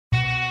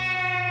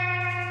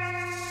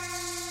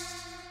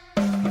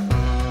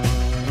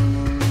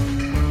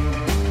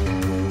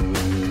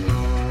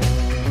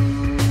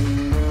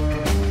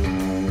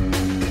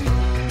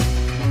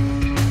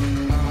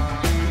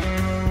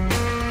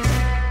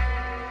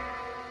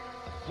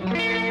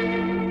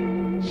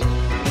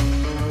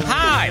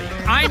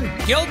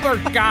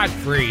Gilbert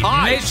Gottfried.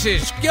 Hi. This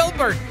is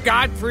Gilbert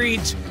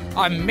Gottfried's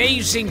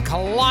amazing,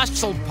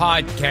 colossal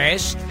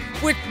podcast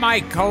with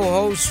my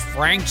co-host,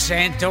 Frank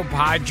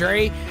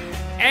Santopadre.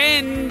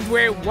 And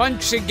we're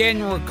once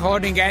again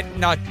recording at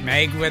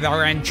Nutmeg with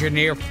our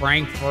engineer,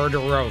 Frank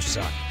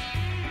Verderosa.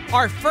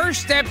 Our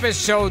first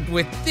episode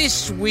with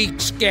this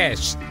week's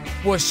guest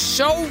was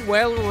so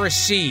well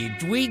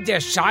received, we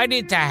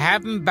decided to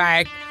have him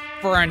back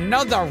for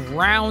another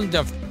round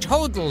of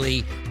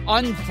totally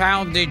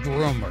unfounded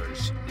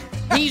rumors.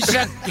 He's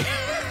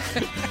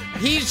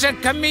a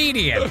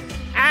comedian,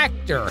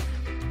 actor,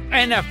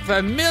 and a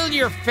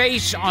familiar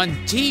face on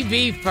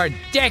TV for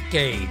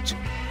decades,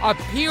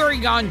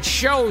 appearing on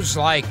shows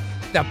like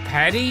The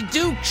Patty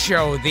Duke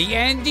Show, The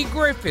Andy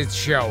Griffith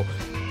Show,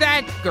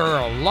 That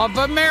Girl, Love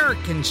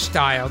American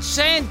Style,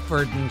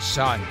 Sanford and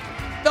Son,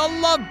 The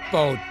Love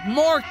Boat,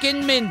 Mork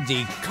and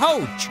Mindy,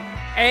 Coach,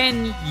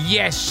 and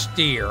Yes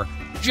Dear,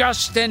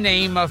 just to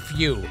name a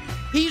few.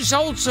 He's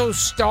also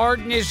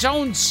starred in his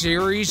own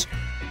series,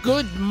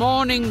 Good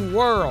Morning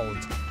World,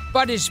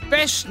 but is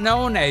best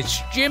known as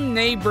Jim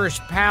Neighbor's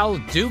pal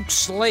Duke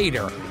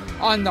Slater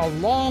on the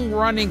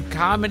long-running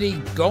comedy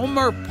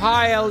Gomer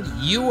Pyle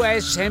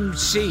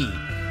USMC.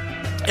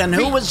 And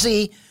who was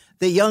the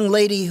young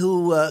lady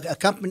who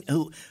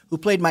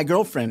played my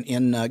girlfriend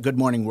in Good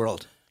Morning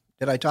World?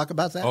 Did I talk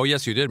about that? Oh,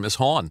 yes, you did. Miss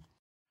Hawn.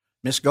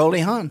 Miss Goldie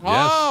Hawn.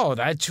 Oh,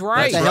 that's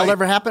right. What the hell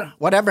ever happened?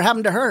 Whatever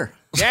happened to her?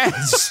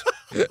 Yes.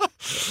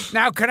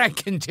 Now, can I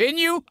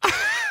continue?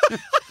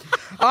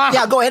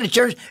 Yeah, go ahead.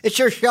 It's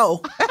your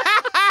show.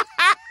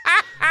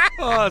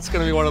 Oh, it's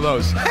going to be one of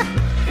those.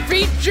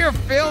 Feature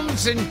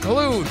films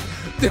include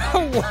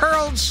The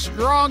World's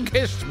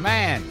Strongest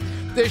Man,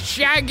 The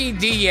Shaggy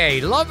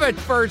DA, Love at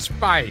First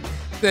Bite,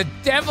 The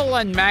Devil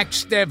and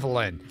Max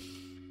Devlin,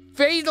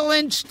 Fatal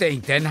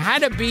Instinct, and How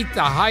to Beat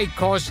the High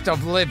Cost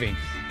of Living.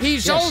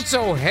 He's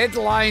also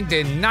headlined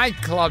in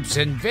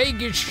nightclubs and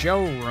Vegas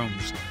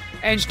showrooms.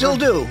 And Still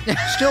do.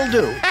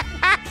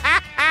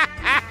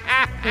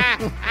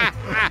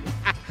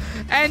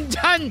 and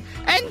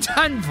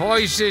done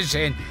voices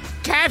in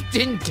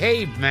Captain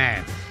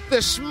Caveman, The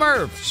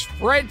Smurfs,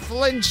 Fred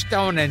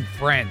Flintstone and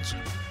Friends,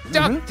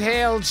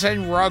 DuckTales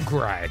and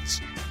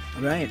Rugrats.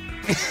 Right.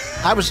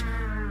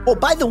 Oh,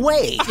 by the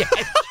way,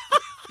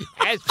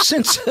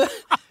 since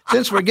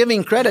we're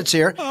giving credits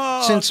here,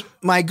 since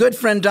my good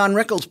friend Don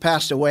Rickles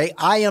passed away,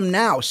 I am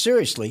now,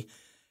 seriously,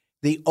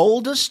 the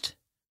oldest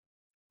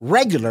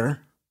regular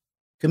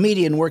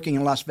comedian working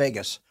in Las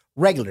Vegas.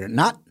 Regular,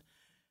 not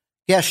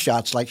guest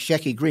shots like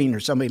Shecky Green or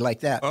somebody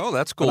like that. Oh,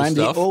 that's cool but I'm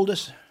stuff. the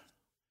oldest.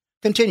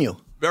 Continue.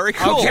 Very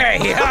cool.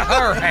 Okay,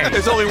 all right.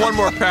 There's only one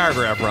more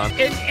paragraph, Ron.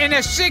 In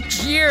a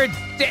 6 year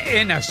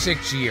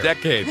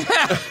Decade.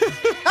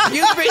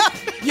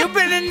 You've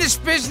been in this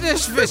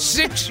business for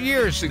 6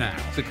 years now.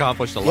 It's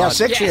accomplished a lot. Yeah,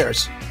 6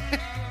 years.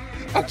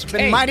 It's Okay.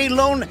 been mighty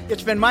lonely.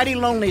 It's been mighty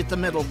lonely at the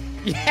middle.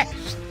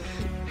 Yes.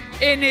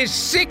 In his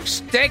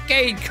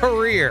 6-decade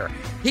career,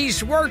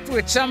 he's worked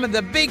with some of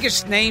the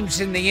biggest names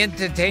in the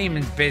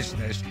entertainment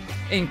business,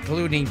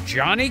 including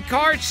Johnny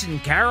Carson,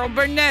 Carol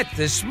Burnett,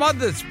 the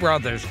Smothers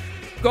Brothers,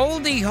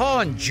 Goldie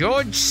Hawn,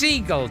 George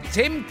Segal,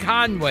 Tim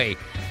Conway,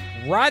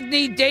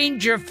 Rodney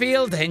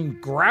Dangerfield,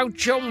 and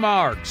Groucho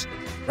Marx.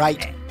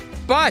 Right.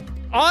 But,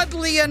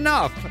 oddly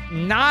enough,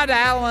 not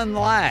Alan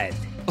Ladd.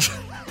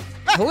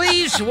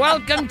 Please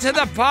welcome to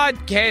the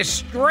podcast,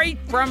 straight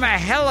from a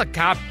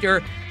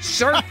helicopter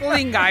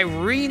circling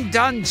Irene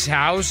Dunn's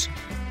house,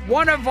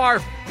 one of our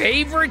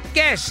favorite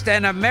guests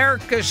and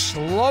America's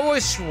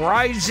slowest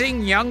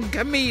rising young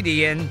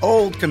comedian,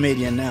 Old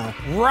comedian now.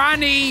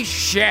 Ronnie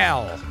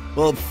Schell.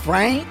 Well,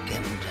 Frank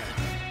and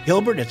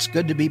Gilbert, it's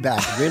good to be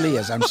back. It really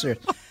is. I'm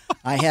serious.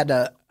 I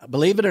had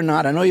believe it or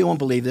not, I know you won't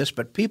believe this,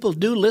 but people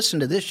do listen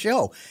to this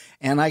show,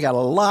 and I got a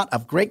lot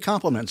of great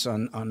compliments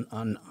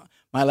on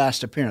my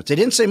last appearance. They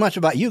didn't say much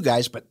about you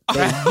guys, but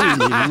they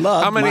really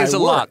love How many my is a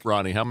work. lot,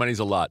 Ronnie? How many's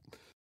a lot?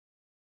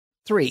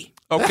 3.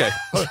 Okay.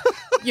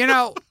 You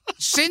know,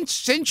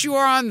 since you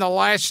were on the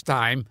last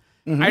time,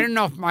 I don't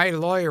know if my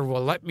lawyer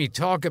will let me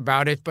talk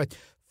about it, but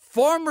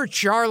former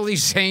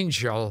Charlie's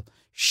Angel,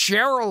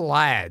 Cheryl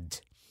Ladd,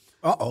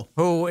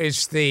 who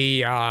is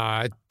the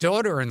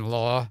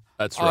daughter-in-law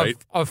That's right.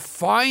 of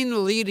fine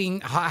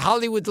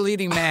Hollywood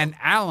leading man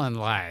Alan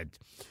Ladd.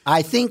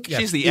 I think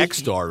She's the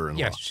ex-daughter-in-law.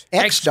 Yes.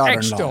 Ex-daughter-in-law.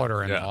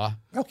 Ex-daughter-in-law.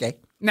 Okay.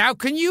 Now,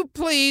 can you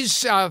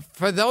please,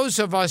 for those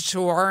of us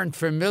who aren't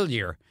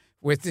familiar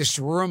with this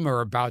rumor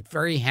about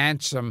very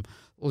handsome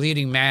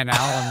leading man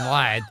Alan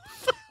Ladd,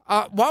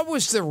 what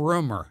was the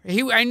rumor?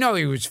 I know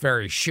he was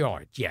very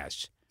short,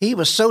 yes. He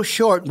was so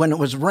short when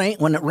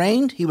it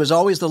rained, he was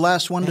always the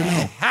last one to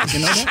know. You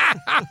know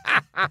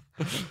that?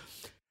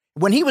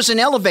 When he was in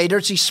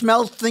elevators, he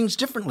smelled things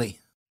differently.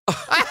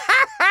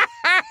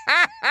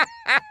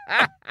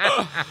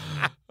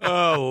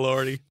 Oh,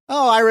 Lordy.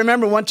 Oh, I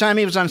remember one time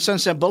he was on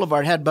Sunset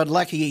Boulevard, had Bud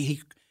Light. He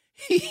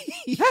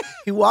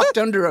walked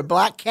under a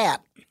black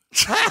cat.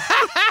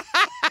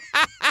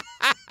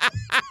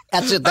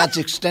 That's it. That's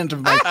the extent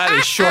of my That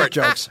is short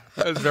jokes.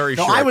 That was very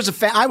No, short. I was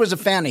a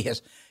fan of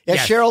his. Is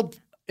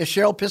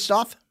Cheryl pissed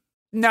off?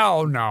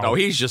 No. No,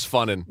 he's just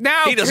funning.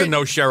 Now, he doesn't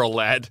know Cheryl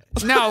Ladd.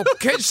 No.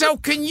 So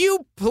can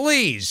you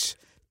please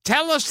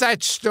tell us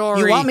that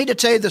story? You want me to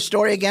tell you the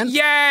story again?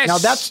 Yes. Now,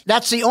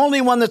 that's the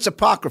only one that's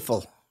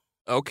apocryphal.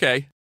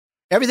 Okay.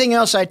 Everything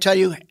else I tell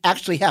you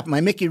actually happened.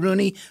 My Mickey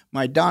Rooney,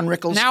 my Don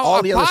Rickles, Now,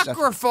 all the other stuff.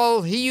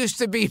 apocryphal, he used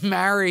to be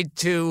married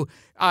to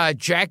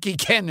Jackie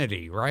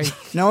Kennedy, right?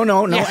 No.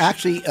 Yeah.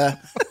 Actually,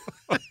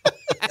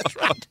 that's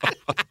right.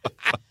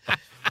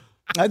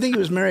 I think he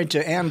was married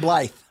to Ann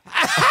Blythe.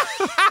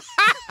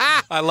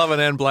 I love an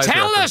Ann Blythe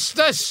Tell reference.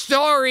 us the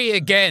story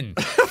again.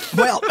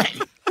 Well,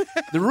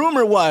 the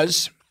rumor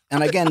was,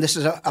 and again, this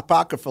is an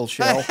apocryphal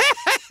show.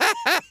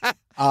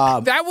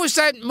 That was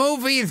that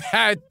movie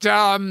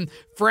that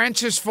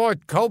Francis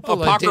Ford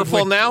Coppola Apocryphal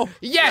did with, now?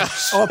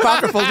 Yes. Oh,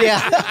 apocryphal,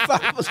 yeah.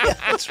 Yeah,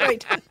 that's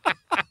right.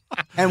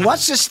 And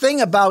what's this thing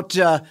about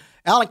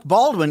Alec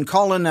Baldwin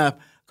calling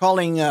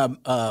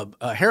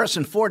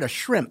Harrison Ford a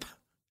shrimp?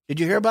 Did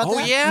you hear about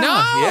that? Yeah. No,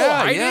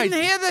 I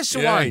didn't hear this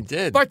one. Yeah, I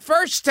did. But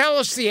first, tell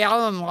us the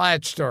Alan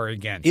Ladd story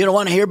again. You don't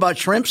want to hear about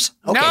shrimps?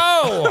 Okay.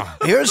 No.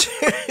 Here's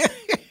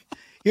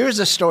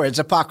the story. It's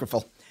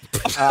apocryphal.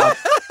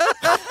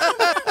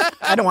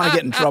 I don't want to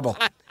get in trouble.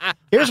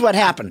 Here's what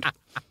happened.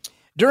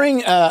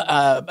 During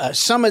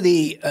some of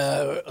the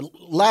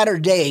latter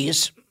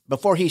days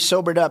before he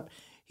sobered up,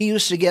 he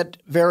used to get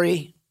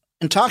very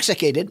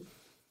intoxicated.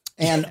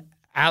 And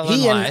Alan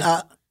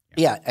Ladd.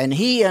 And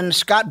he and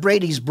Scott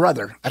Brady's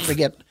brother, I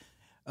forget,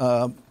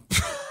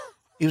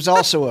 he was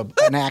also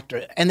an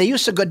actor, and they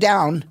used to go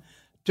down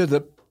to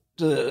the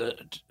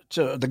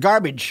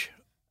garbage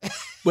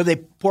where they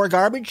pour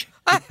garbage.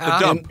 The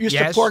dump. Used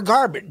to pour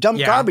dump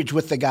garbage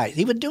with the guy.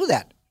 He would do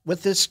that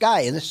with this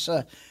guy. This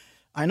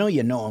I know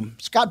you know him,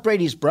 Scott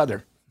Brady's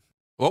brother.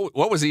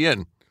 What was he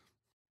in?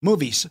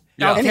 Movies.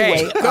 Yeah.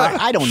 Anyway,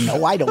 I don't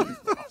know.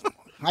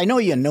 I know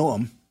you know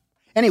him.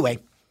 Anyway.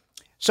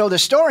 So the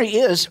story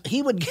is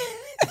he would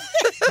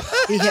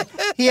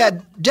he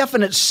had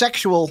definite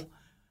sexual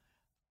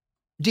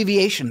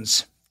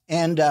deviations,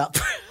 and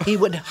he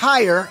would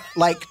hire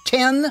like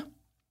 10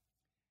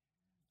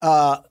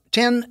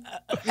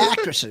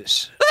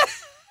 actresses,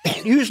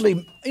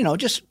 usually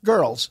just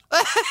girls,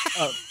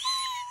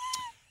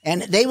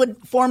 and they would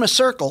form a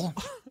circle,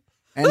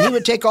 and he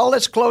would take all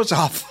his clothes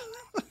off,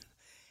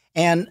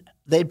 and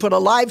they'd put a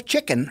live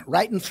chicken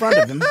right in front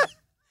of him.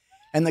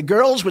 And the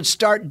girls would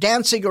start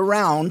dancing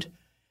around,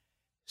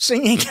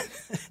 singing,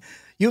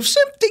 "You've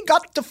simply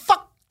got to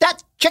fuck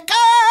that chicken!"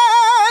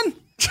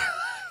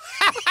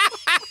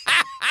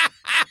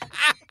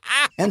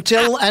 And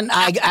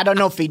I don't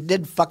know if he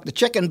did fuck the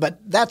chicken, but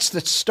that's the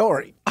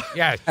story.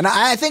 Yeah. And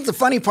I think the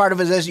funny part of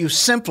it is you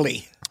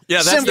simply.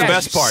 Yeah, that's the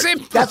best part.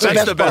 That's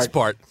the best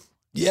part.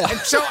 Yeah.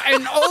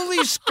 And all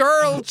these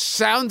girls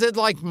sounded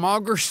like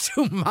Margaret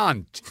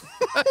Dumont.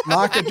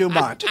 Margaret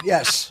Dumont,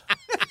 yes.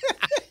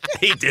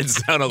 He did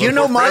sound a little. Do you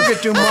know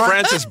Margaret Dumont?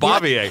 Francis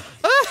Bobbier.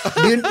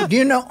 Do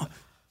you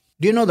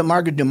know that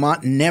Margaret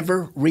Dumont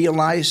never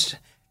realized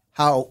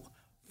how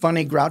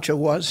funny Groucho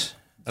was?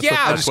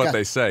 That's what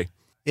they say.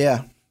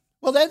 Yeah.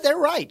 Well, they're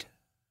right.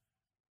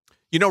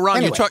 You know, Ron,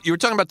 Anyway. you were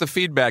talking about the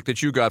feedback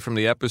that you got from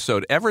the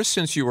episode. Ever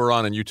since you were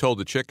on and you told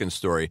the chicken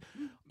story,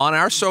 on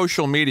our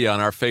social media, on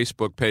our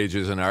Facebook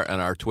pages and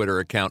our Twitter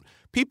account,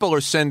 people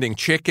are sending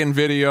chicken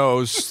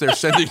videos. They're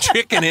sending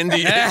chicken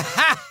India,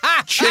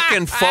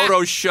 chicken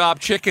Photoshop,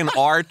 chicken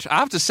art. I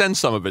have to send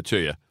some of it to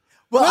you.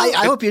 Well,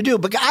 I hope you do,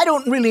 but I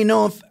don't really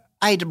know if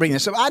I hate to bring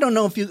this up. I don't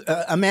know if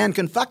a man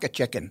can fuck a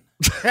chicken.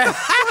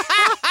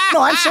 No,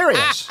 I'm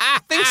serious. I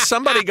think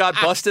somebody got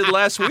busted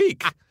last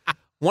week.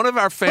 One of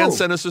our fans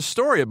sent us a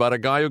story about a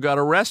guy who got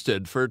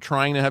arrested for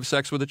trying to have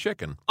sex with a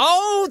chicken.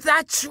 Oh,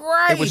 that's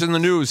right. It was in the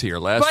news here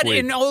last week. But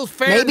in all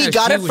fairness, Maybe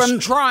got he it was from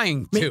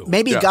trying to.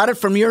 Maybe got it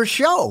from your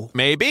show.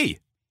 Maybe.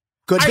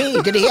 Could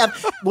be. Did he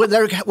have? Were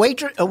there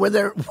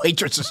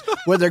waitresses?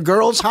 Were there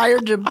girls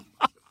hired to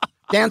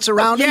dance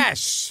around him?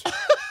 Yes.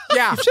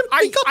 Yeah.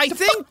 I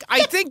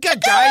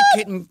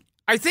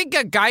think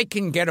a guy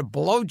can get a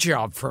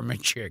blowjob from a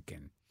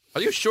chicken.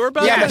 Are you sure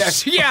about Yeah,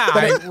 that?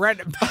 I read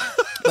it.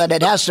 But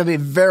it has to be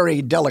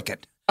very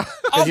delicate.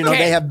 Because,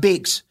 they have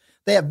beaks.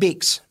 They have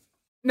beaks.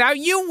 Now,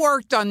 you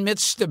worked on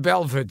Mr.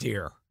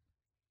 Belvedere.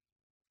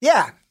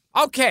 Yeah.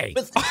 Okay.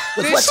 With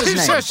This what's his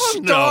is name? a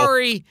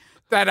story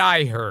that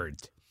I heard.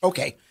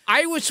 Okay.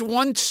 I was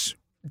once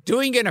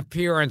doing an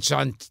appearance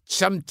on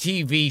some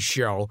TV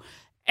show,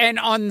 and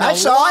on the I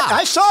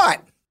saw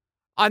it.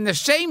 On the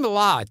same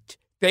lot,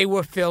 they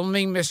were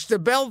filming Mr.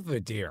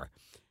 Belvedere.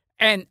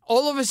 And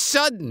all of a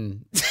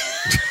sudden,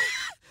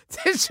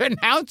 this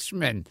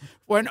announcement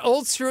went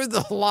all through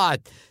the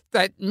lot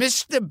that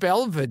Mr.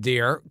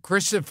 Belvedere,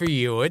 Christopher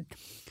Hewitt,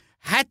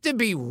 had to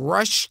be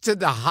rushed to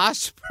the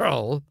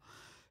hospital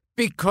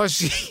because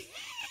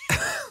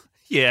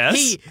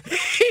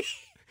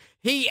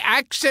he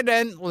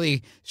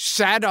accidentally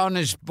sat on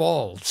his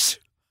balls.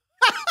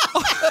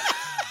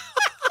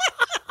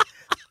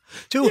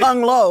 Too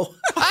hung low.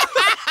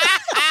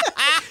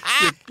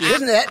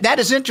 Isn't that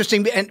is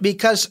interesting,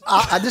 because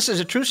this is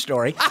a true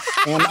story,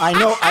 and I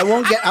know I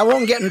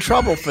won't get in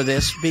trouble for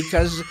this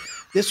because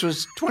this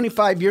was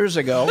 25 years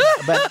ago.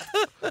 But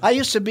I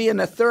used to be in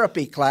a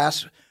therapy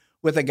class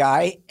with a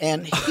guy,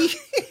 and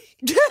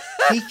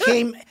he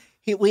came.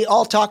 We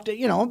all talked,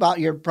 about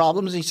your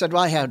problems. And he said,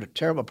 "Well, I had a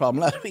terrible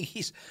problem.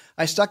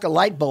 I stuck a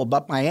light bulb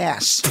up my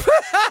ass."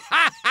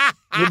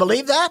 You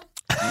believe that?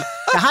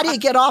 Now, how do you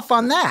get off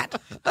on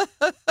that?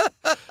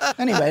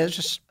 Anyway, it's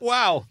just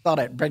thought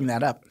I'd bring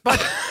that up.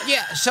 But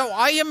yeah, so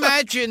I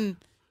imagine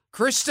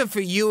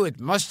Christopher Hewitt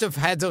must have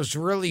had those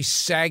really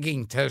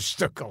sagging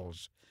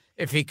testicles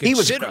if he could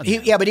sit on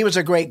them. Yeah, but he was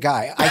a great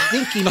guy. I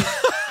think he.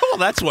 Well,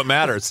 that's what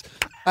matters.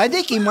 I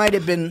think he might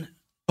have been.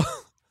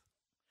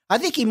 I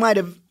think he might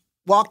have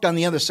walked on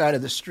the other side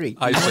of the street.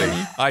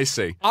 I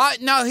see.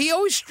 No, he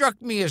always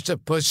struck me as a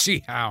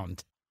pussy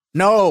hound.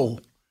 No.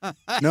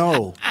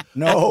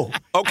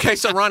 Okay,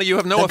 so Ronnie, you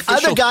have no the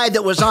official. other guy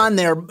that was on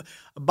there,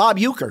 Bob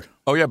Uecker.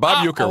 Oh yeah,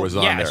 Bob Uecker was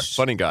on yes. there.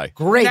 Funny guy.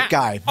 Great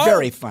guy,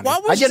 very funny.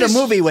 I did a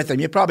movie with him.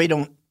 You probably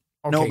don't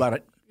know about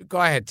it. Go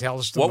ahead, tell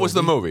us the What movie. was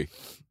the movie?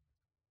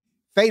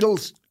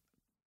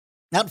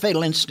 Not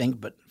Fatal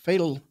Instinct, but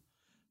Fatal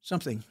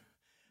something.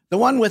 The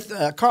one with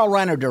Carl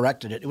Reiner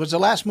directed it. It was the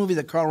last movie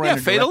that Carl Reiner directed.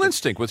 Yeah, Fatal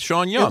Instinct with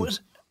Sean Young.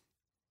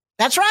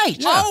 That's right.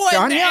 Yeah.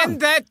 Sean Young.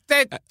 And that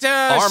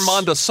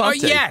Armando Sante.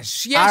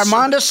 Yes.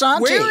 Armando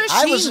Sante. Where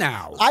is he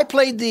now? I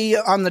played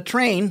on the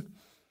train.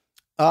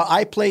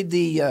 I played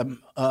the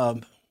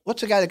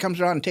what's the guy that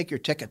comes around and take your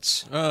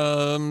tickets?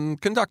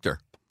 Conductor.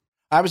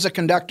 I was a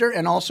conductor,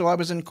 and also I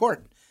was in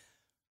court.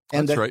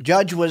 And That's the right.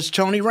 judge was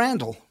Tony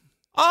Randall.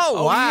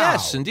 Oh, wow.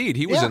 Yes, indeed.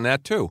 He was in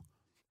that too.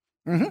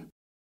 Mm-hmm.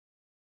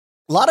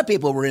 A lot of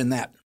people were in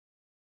that.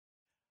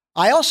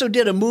 I also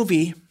did a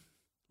movie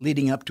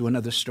leading up to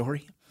another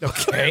story.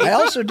 Okay. I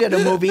also did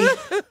a movie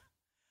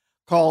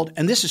called,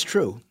 and this is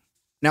true.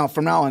 Now,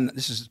 from now on,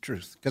 this is the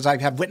truth because I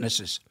have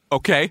witnesses.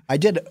 Okay. I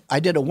did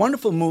a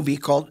wonderful movie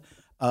called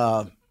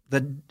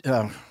it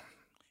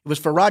was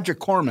for Roger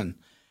Corman.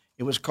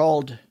 It was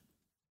called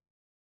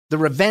The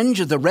Revenge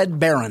of the Red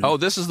Baron. Oh,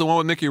 this is the one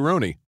with Mickey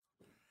Rooney.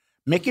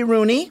 Mickey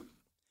Rooney,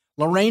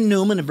 Lorraine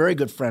Newman, a very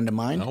good friend of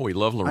mine. Oh, we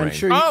love Lorraine. I'm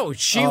sure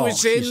she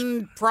was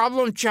in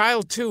Problem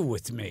Child 2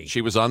 with me.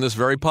 She was on this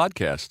very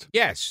podcast.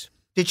 Yes.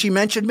 Did she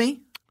mention me?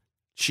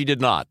 She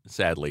did not,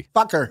 sadly.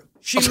 Fuck her.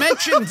 She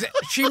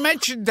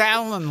mentioned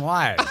Alan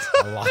Ladd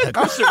a lot.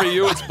 Christopher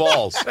Hewitt's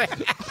balls.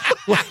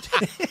 What?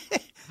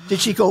 Did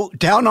she go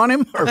down on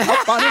him or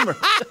up on him?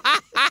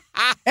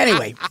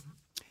 Anyway,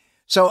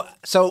 so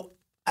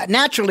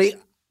naturally,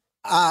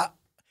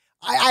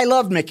 I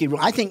loved Mickey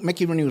Rooney. I think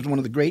Mickey Rooney was one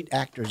of the great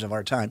actors of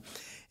our time,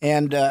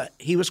 and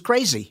he was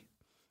crazy.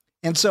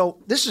 And so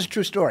this is a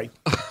true story.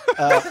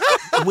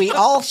 We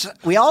all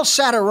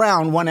sat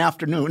around one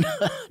afternoon,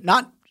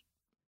 not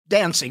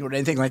dancing or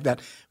anything like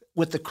that,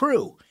 with the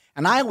crew.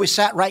 And I always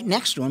sat right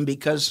next to him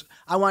because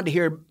I wanted to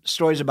hear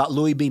stories about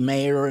Louis B.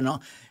 Mayer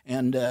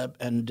and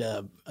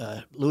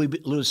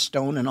Louis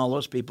Stone and all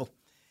those people.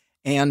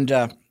 And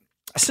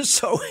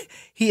so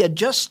he had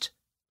just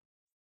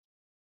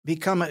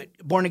become a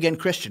born-again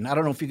Christian. I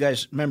don't know if you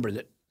guys remember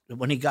that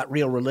when he got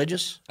real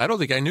religious. I don't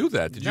think I knew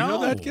that. Did you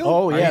know that, Gil?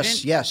 Oh,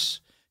 yes,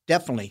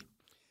 definitely.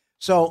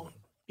 So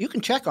you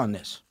can check on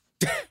this.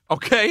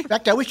 Okay. In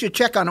fact, I wish you'd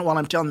check on it while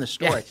I'm telling this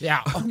story.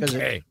 Yeah,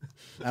 okay.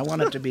 I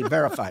want it to be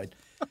verified.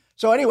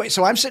 So anyway,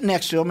 I'm sitting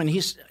next to him, and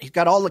he's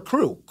got all the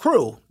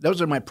crew.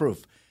 Those are my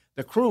proof.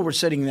 The crew were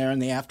sitting there in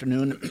the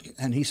afternoon,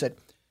 and he said,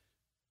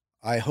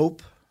 I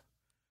hope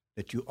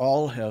that you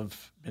all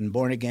have been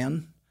born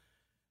again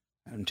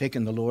and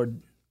taken the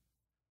Lord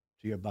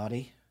to your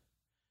body,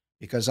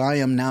 because I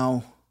am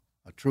now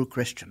a true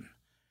Christian,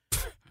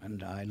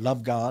 and I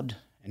love God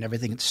and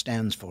everything it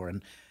stands for.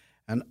 And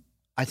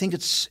I think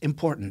it's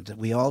important that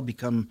we all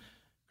become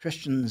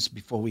Christians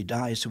before we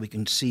die so we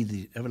can see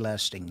the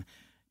everlasting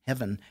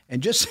heaven.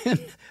 And just then,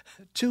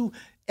 two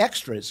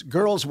extras,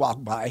 girls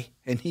walk by,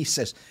 and he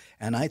says,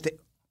 and I think,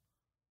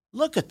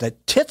 look at the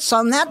tits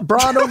on that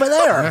broad over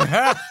there.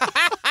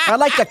 I'd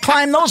like to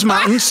climb those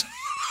mountains.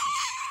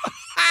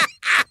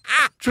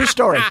 True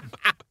story.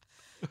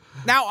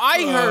 Now,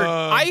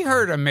 I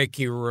heard a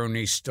Mickey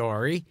Rooney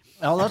story.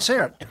 Well, let's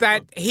hear it.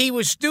 That he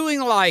was doing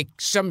like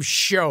some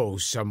show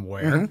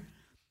somewhere,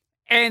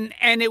 and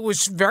it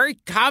was very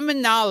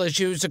common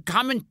knowledge. It was a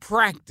common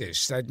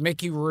practice that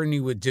Mickey Rooney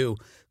would do,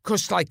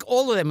 because like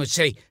all of them would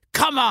say,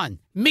 "Come on,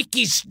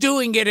 Mickey's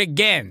doing it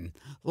again.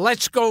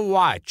 Let's go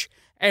watch."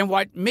 And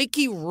what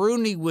Mickey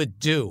Rooney would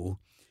do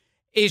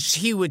is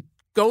he would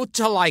go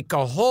to like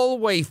a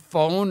hallway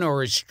phone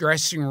or his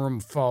dressing room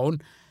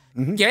phone,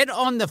 get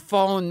on the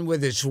phone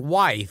with his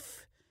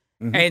wife.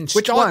 And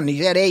Which one? He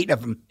had 8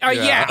 of them.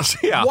 Yeah.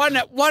 Yeah.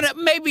 One,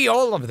 maybe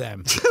all of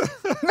them.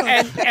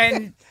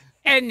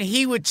 and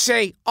he would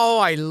say, "Oh,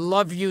 I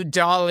love you,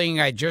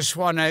 darling. I just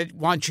want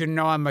you to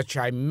know how much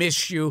I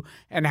miss you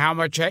and how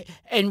much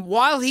And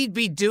while he'd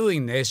be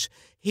doing this,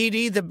 he'd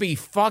either be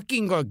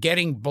fucking or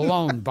getting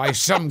blown by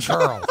some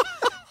girl.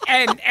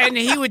 and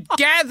he would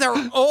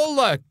gather all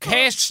the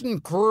cast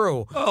and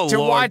crew to Lord.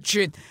 watch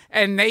it,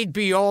 and they'd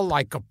be all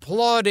like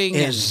applauding.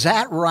 Is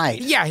that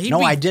right? Yeah.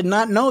 I did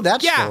not know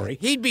that Yeah, story.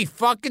 he'd be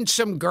fucking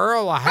some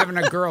girl or having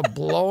a girl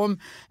blow him,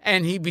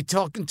 and he'd be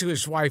talking to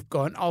his wife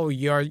going, "Oh,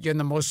 you're the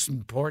most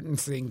important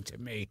thing to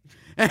me."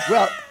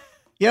 Well,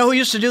 you know who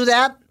used to do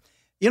that?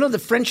 You know the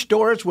French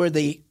doors where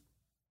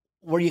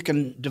you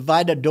can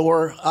divide a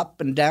door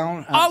up and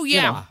down? Oh,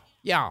 yeah. You know,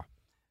 Yeah.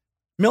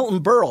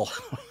 Milton Berle.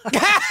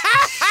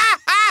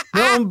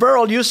 Milton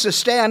Berle used to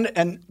stand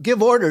and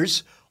give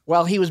orders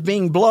while he was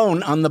being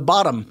blown on the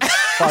bottom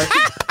part,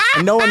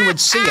 and no one would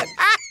see it.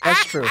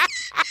 That's true.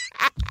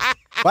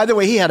 By the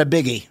way, he had a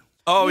biggie.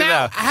 Oh,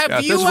 Now,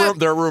 yeah.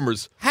 There are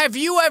rumors. Have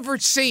you ever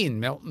seen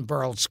Milton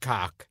Berle's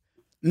cock?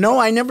 No,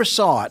 I never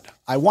saw it.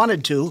 I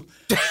wanted to,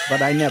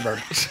 but I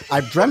never.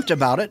 I've dreamt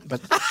about it,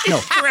 but no,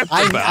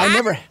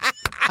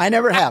 I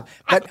never have.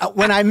 But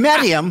when I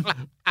met him,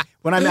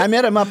 I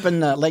met him up in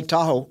Lake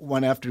Tahoe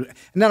one afternoon,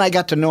 and then I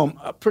got to know him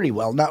pretty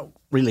well, not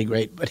really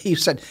great, but he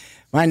said,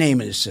 "My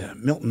name is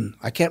Milton."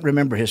 I can't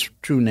remember his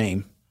true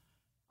name.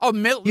 Oh,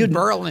 Milton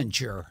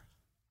Berlinger,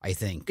 I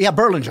think. Yeah,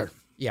 Berlinger.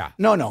 Yeah.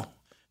 No.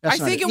 I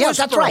think it was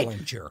that's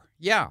Berlinger. Right.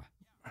 Yeah.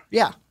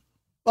 Yeah.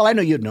 Well, I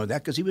know you'd know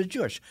that because he was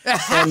Jewish.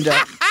 And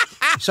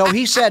so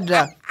he said,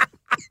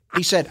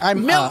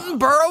 I'm... Milton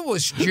Berle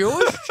was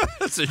Jewish?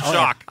 That's a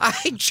shock. I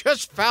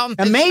just found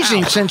this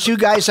amazing out. since you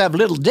guys have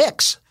little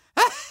dicks.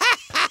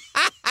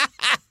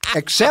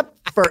 Except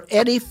for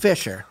Eddie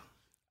Fisher.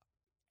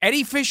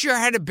 Eddie Fisher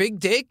had a big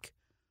dick?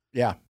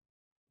 Yeah.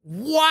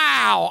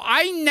 Wow.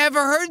 I never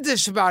heard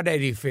this about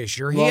Eddie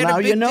Fisher. He Well, had now a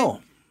big you know.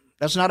 dick.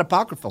 That's not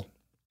apocryphal.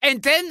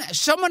 And then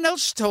someone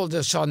else told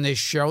us on this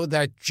show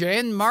that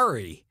Jan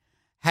Murray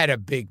had a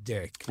big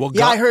dick. Well,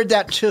 Yeah, I heard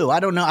that too.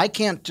 I don't know. I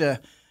can't. Well,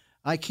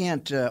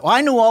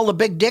 I knew all the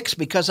big dicks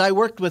because I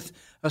worked with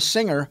a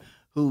singer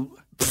who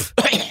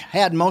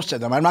had most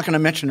of them. I'm not going to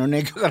mention her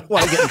name because I don't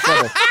want to get in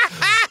trouble.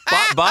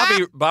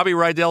 Bobby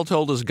Rydell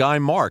told us Guy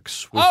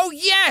Marks.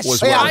 Yes.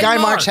 Was Yeah, well- Guy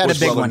Marks had a was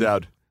big well one.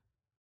 endowed.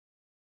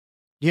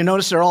 Do you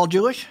notice they're all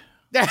Jewish?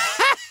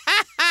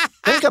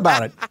 Think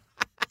about it.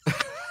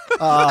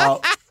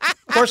 Of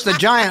course, the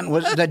giant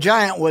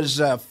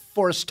was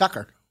Forrest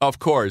Tucker. Of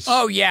course.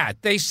 Oh, yeah.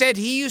 They said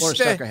he used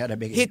Forrest to Tucker had a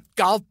big hit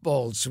golf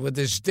balls with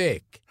his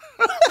dick.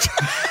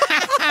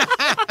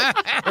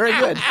 Very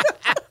good.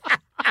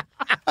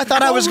 I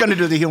thought I was going to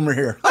do the humor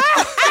here.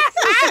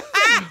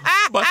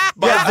 By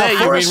Yeah, they, you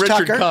mean Forrest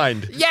Richard Tucker.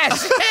 Kind.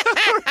 Yes.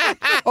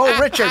 Oh,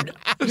 Richard.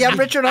 You have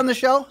Richard on the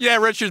show? Yeah,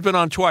 Richard's been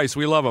on twice.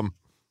 We love him.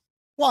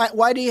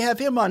 Why do you have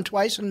him on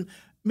twice and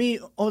me?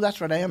 Oh,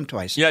 that's right. I am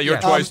twice. Yeah, you're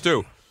twice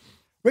too.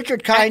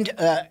 Richard Kind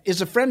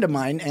is a friend of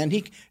mine,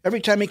 and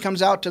every time he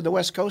comes out to the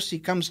West Coast, he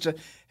comes to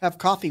have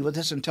coffee with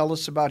us and tell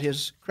us about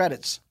his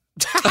credits.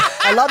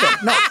 I love him.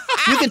 No,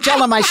 you can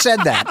tell him I said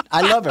that.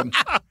 I love him.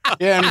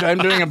 Yeah, I'm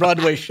doing a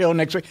Broadway show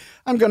next week.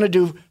 I'm going to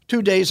do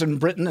 2 days in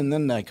Britain, and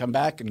then I come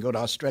back and go to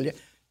Australia.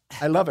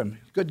 I love him.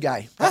 Good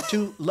guy. Got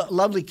two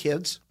lovely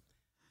kids.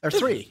 Or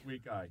three.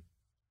 Sweet guy.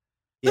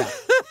 Yeah.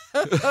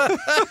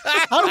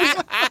 How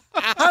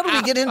do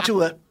we get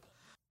into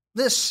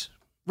this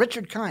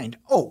Richard Kind?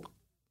 Oh,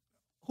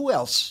 who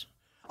else?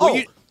 Well,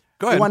 Oh,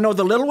 go ahead. you want to know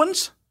the little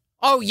ones?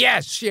 Oh,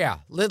 yes. Yeah.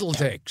 Little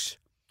dicks.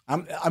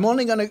 I'm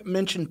only going to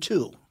mention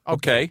two.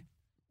 Okay.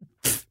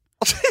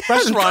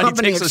 Present Ronnie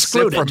company takes a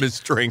sip excluded. from his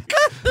drink.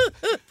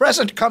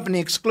 Present company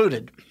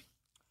excluded.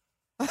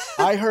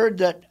 I heard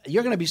that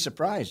you're going to be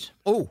surprised.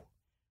 Oh.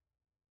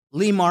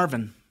 Lee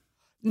Marvin.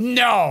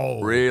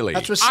 No. Really?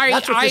 That's what I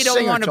this don't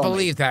singer want to told me.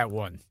 believe that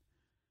one.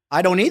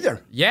 I don't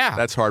either. Yeah.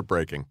 That's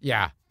heartbreaking.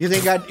 Yeah. You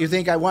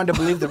think I wanted to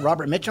believe that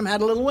Robert Mitchum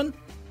had a little one?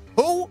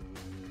 Who?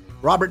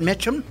 Robert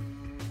Mitchum?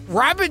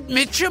 Robert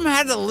Mitchum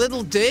had a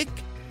little dick?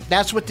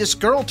 That's what this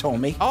girl told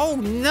me. Oh,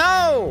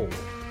 no.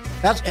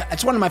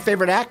 That's one of my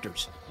favorite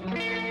actors.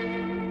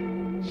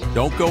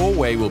 Don't go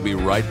away. We'll be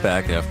right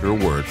back after a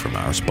word from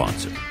our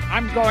sponsor.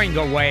 I'm going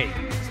away.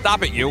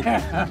 Stop it, you.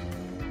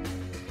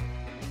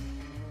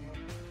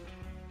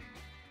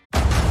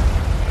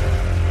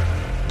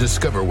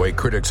 Discover why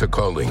critics are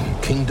calling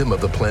Kingdom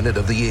of the Planet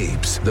of the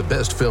Apes the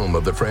best film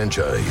of the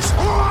franchise.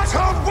 What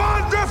a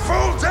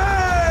wonderful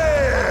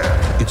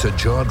day! It's a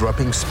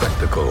jaw-dropping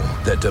spectacle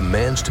that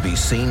demands to be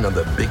seen on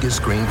the biggest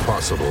screen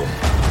possible.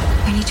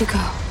 We need to go.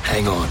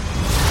 Hang on.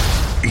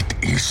 It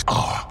is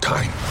our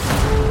time.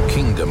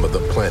 Kingdom of the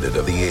Planet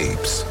of the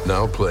Apes.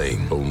 Now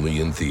playing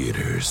only in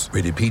theaters.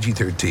 Rated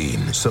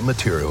PG-13. Some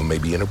material may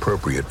be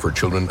inappropriate for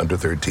children under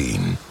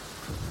 13.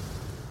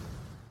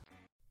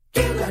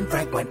 Gail and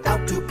Frank went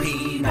out to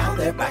pee. Now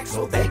they're back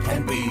so they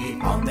can be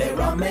on their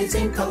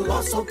amazing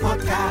colossal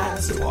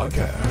podcast.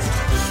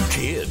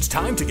 Kids,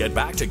 time to get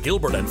back to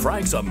Gilbert and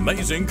Frank's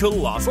amazing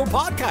colossal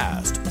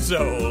podcast.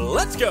 So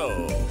let's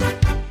go.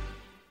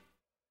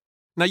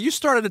 Now, you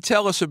started to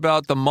tell us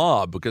about the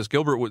mob because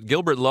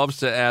Gilbert loves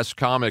to ask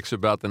comics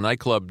about the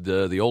nightclub,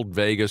 the old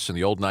Vegas and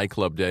the old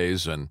nightclub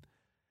days, and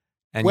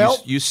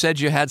Well- you said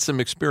you had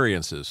some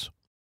experiences.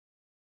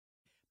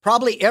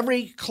 probably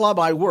every club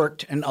I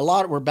worked, and a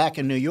lot were back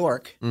in New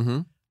York,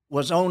 Mm-hmm.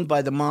 was owned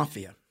by the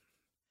mafia.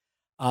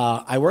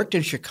 I worked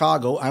in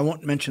Chicago. I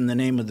won't mention the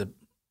name of the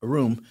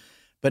room,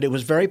 but it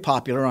was very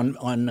popular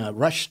on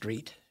Rush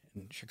Street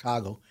in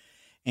Chicago.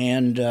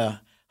 And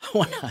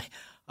when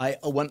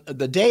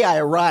the day I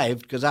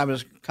arrived, because I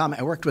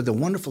worked with a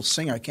wonderful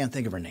singer. I can't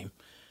think of her name.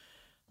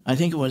 I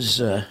think it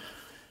was I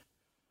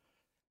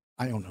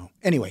don't know.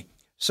 Anyway,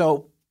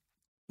 so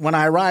when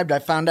I arrived, I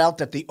found out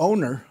that the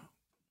owner.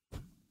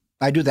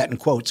 I do that in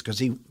quotes because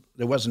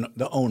there wasn't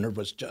the owner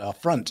was a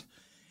front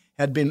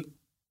had been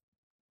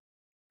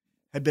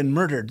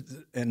murdered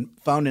and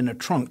found in a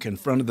trunk in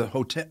front of the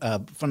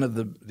hotel, front of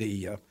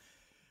the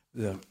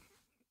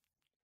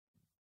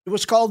it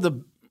was called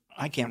the,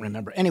 I can't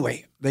remember.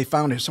 Anyway, they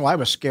found it, so I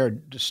was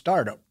scared to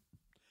start up.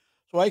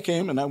 So I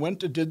came and I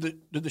went to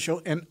did the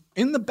show, and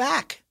in the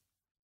back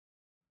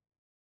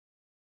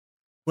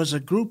was a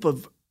group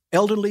of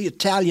elderly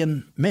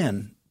Italian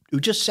men who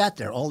just sat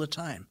there all the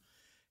time.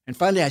 And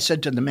finally I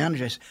said to the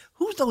manager, I said,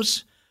 "Who's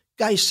those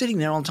guys sitting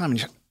there all the time?" And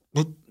he said,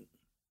 "Well,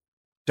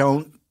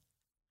 don't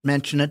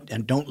mention it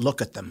and don't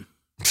look at them."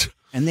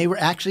 And they were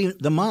actually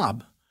the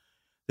mob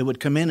that would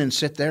come in and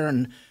sit there,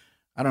 and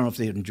I don't know if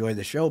they'd enjoy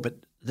the show, but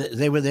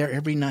they were there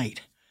every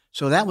night.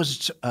 So that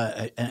was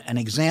an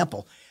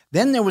example.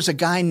 Then there was a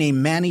guy named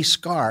Manny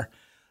Scar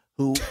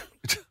who,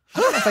 I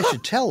don't know if I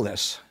should tell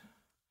this.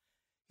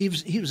 He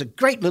was a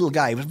great little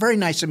guy. He was very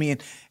nice to me,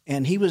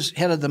 and he was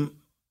head of the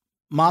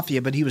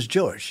mafia, but he was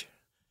Jewish,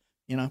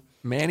 you know.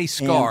 Manny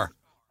Scar. And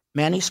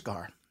Manny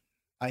Scar.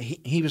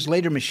 He was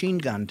later machine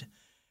gunned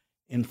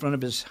in front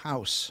of his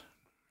house.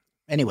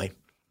 Anyway,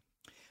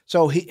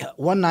 so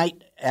one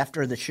night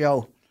after the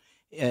show,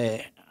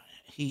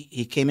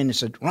 he came in and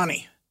said,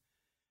 "Ronnie,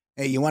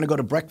 hey, you want to go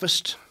to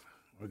breakfast?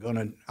 We're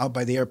going out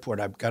by the airport.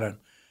 I've got a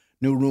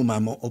new room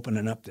I'm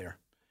opening up there."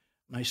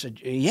 And I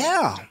said,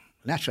 "Yeah."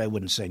 Naturally, I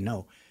wouldn't say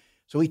no.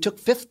 So he took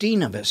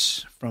 15 of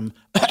us from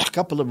a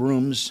couple of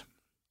rooms,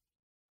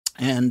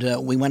 and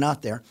we went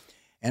out there.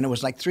 And it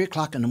was like 3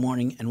 o'clock in the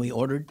morning, and we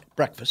ordered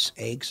breakfast,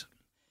 eggs.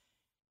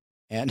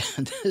 And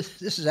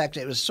this is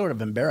actually, it was sort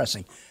of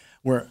embarrassing.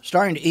 We're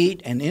starting to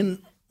eat, and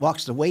in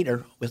walks the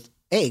waiter with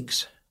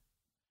eggs.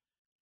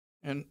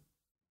 And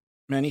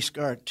Manny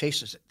Scar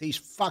chases it. "These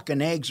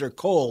fucking eggs are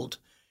cold."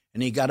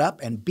 And he got up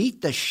and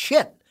beat the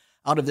shit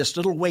out of this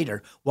little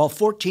waiter while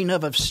 14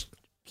 of us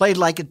played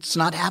like it's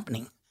not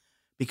happening.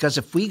 Because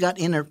if we got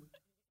into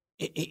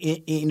it,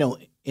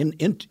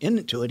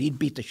 he'd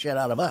beat the shit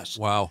out of us.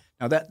 Wow.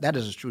 Now, that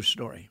is a true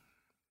story.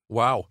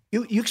 Wow.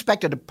 You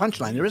expected a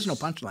punchline. There is no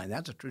punchline.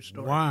 That's a true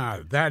story.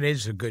 Wow, that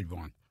is a good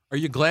one. Are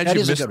you glad That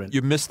is a good one.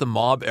 you missed the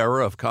mob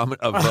era of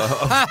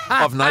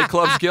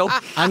nightclubs, Gil?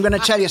 I'm going to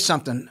tell you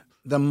something.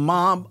 The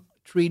mob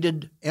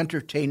treated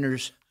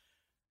entertainers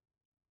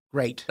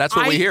great. That's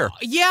what we hear.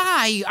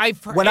 Yeah,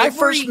 When I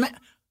first,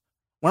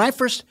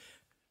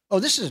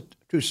 this is a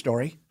true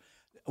story.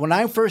 When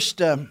I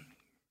first, I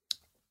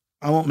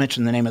won't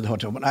mention the name of the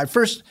hotel, but I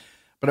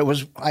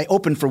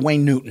opened for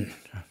Wayne Newton.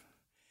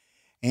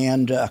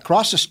 And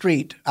across the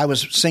street, I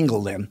was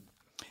single then,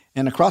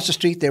 and across the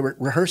street they were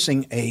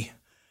rehearsing a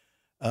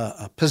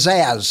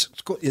pizzazz.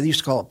 They used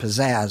to call it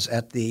pizzazz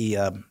at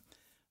the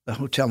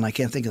hotel, and I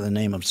can't think of the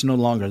name of it. It's no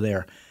longer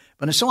there.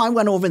 But so I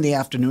went over in the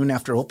afternoon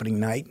after opening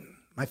night.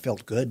 I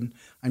felt good.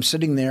 I'm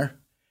sitting there,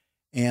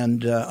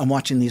 and I'm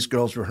watching these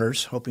girls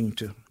rehearse, hoping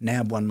to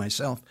nab one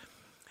myself.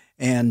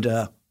 And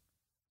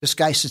this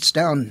guy sits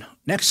down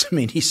next to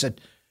me, and he said,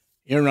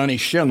 "You're Ronnie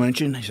Schell, aren't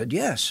you?" And I said,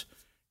 "Yes."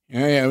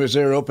 "Yeah, I was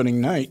there opening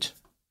night."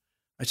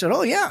 I said,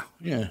 "Oh, yeah.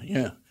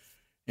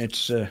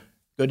 It's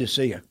good to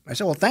see you." I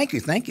said, "Well, thank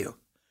you.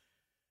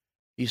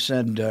 He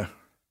said,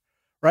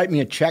 "Write me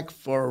a check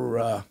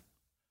for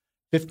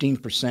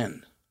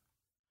 15%.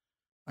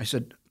 I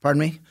said,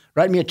 "Pardon me?"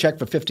 "Write me a check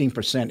for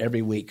 15%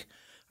 every week."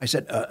 I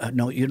said,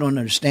 "No, you don't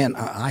understand.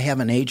 I have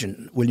an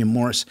agent, William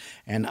Morris,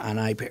 and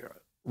I pay.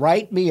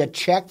 Write me a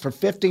check for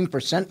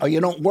 15% or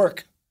you don't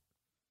work."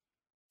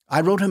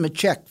 I wrote him a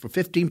check for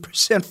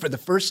 15% for the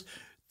first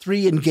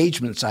 3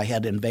 engagements I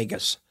had in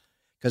Vegas,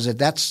 because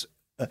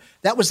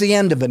that was the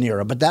end of an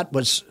era. But that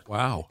was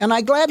wow, and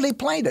I gladly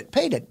paid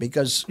it,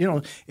 because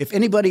if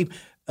anybody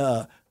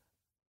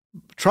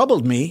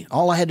troubled me,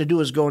 all I had to do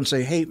was go and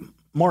say, "Hey,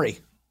 Maury,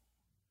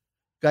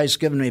 guy's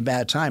giving me a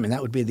bad time," and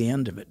that would be the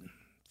end of it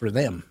for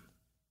them.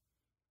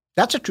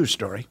 That's a true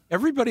story.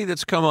 Everybody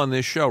that's come on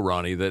this show,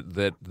 Ronnie,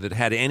 that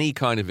had any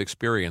kind of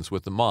experience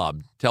with the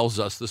mob tells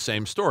us the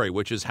same story,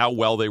 which is how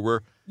well they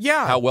were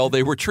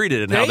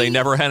treated and how they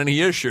never had any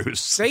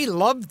issues. They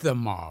loved the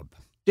mob.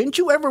 Didn't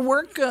you ever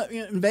work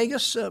in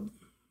Vegas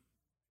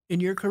in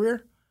your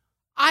career?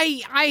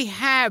 I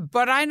have,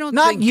 but I don't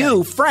Not think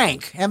you,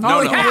 Frank. Have you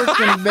ever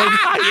worked in Vegas?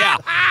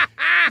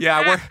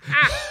 Yeah,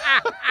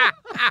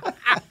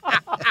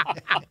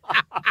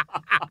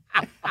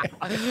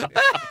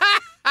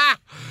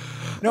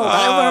 No,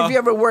 I don't know if you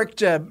ever worked,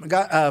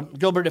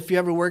 Gilbert, if you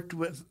ever worked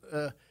with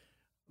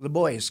the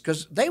boys,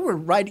 because they were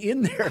right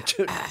in there.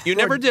 You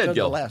never did,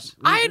 Gil.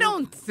 I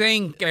don't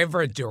think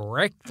ever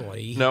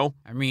directly. No.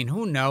 I mean,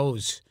 who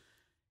knows?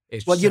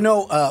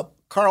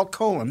 Carl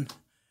Cohen,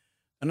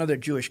 another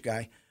Jewish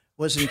guy,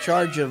 was in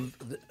charge of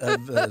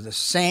the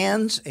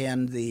Sands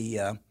and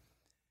the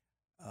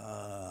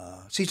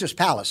Caesar's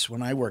Palace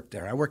when I worked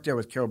there. I worked there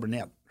with Carol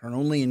Burnett, her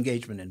only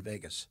engagement in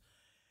Vegas.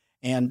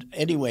 And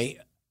anyway,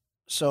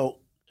 so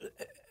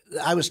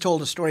I was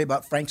told a story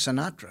about Frank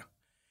Sinatra.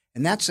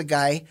 And that's the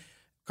guy,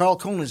 Carl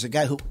Cohen is the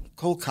guy who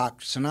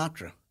cold-cocked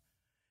Sinatra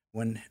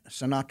when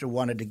Sinatra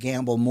wanted to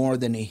gamble more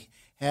than he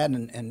had.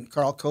 And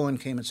Carl Cohen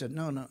came and said,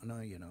 no,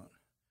 you don't.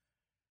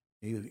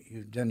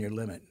 You've done your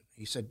limit.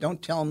 He said,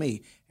 don't tell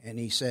me. And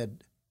he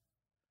said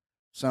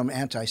some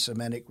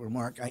anti-Semitic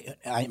remark.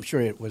 I'm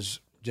sure it was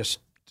just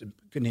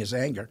in his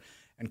anger.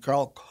 And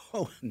Carl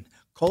Cohen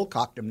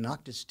cold-cocked him,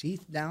 knocked his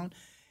teeth down.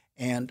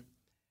 And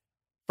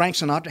Frank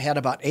Sinatra had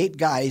about 8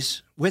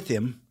 guys with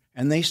him,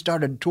 and they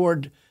started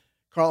toward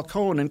Carl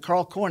Cohen, and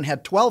Carl Cohen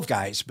had 12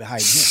 guys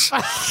behind him.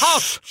 Oh,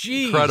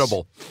 jeez.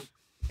 Incredible.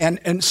 And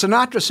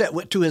Sinatra said,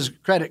 to his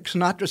credit,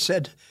 Sinatra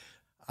said,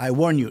 I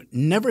warn you,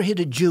 never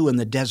hit a Jew in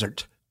the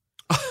desert.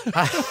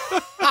 That's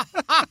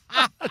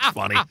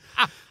funny.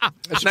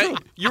 Now,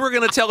 you were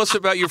going to tell us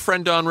about your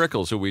friend Don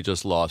Rickles, who we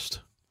just lost.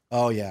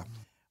 Oh, yeah.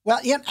 Well,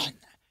 yeah,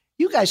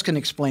 you guys can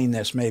explain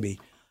this maybe.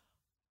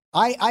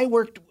 I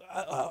worked,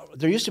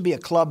 there used to be a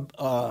club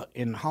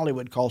in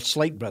Hollywood called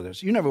Slate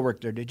Brothers. You never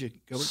worked there, did you?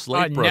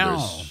 Slate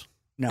Brothers.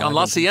 No. On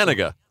La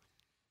Cienega.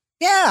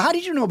 Yeah, how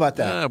did you know about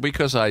that?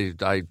 Because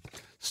I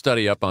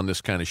study up on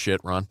this kind of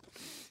shit, Ron.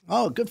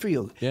 Oh, good for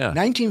you. Yeah.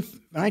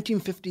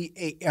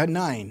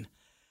 1959,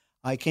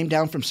 I came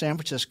down from San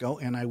Francisco,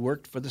 and I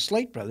worked for the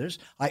Slate Brothers.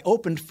 I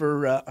opened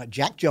for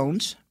Jack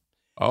Jones.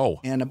 Oh.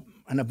 And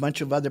a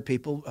bunch of other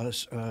people,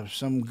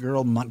 some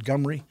girl,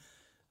 Montgomery.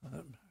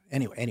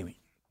 Anyway.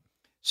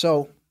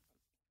 So,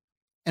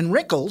 and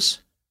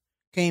Rickles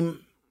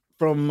came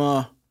from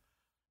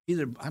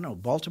either, I don't know,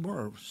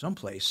 Baltimore or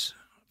someplace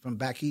from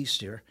back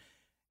east here.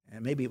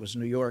 And maybe it was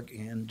New York.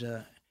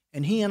 And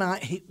he and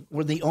I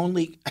were the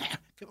only,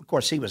 of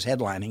course, he was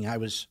headlining. I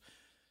was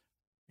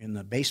in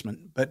the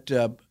basement. But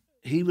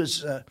he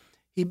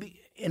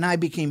and I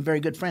became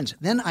very good friends.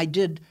 Then he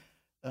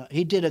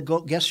did a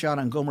guest shot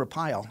on Gomer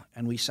Pyle,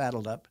 and we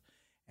saddled up,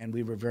 and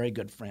we were very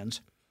good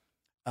friends.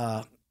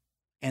 And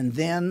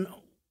then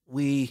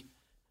we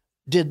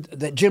did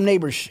that. Jim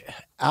Neighbors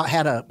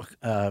had a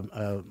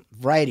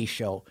variety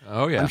show.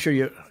 Oh, yeah. I'm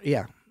sure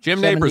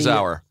Jim Neighbors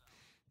Hour.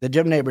 The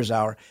Jim Neighbors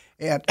Hour.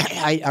 And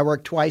I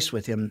worked twice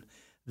with him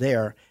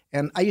there.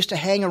 And I used to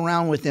hang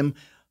around with him,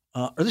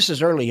 or this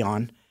is early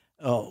on,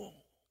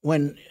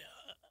 when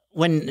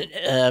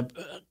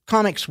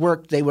comics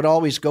worked, they would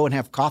always go and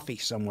have coffee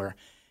somewhere.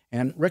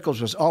 And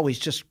Rickles was always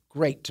just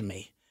great to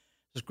me.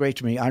 It was great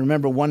to me. I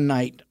remember one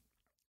night,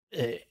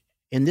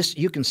 and this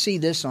you can see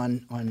this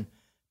on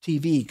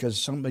TV because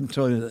somebody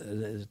told me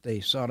that they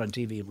saw it on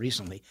TV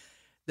recently,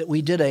 that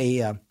we did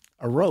a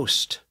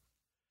roast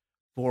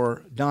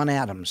for Don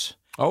Adams.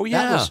 Oh,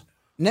 yeah. That was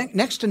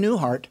next to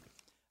Newhart.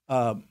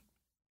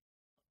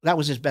 That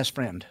was his best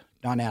friend,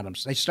 Don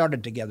Adams. They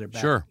started together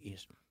back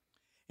east.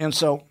 And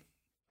so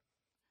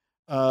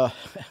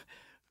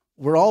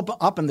we're all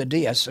up in the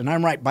dais, and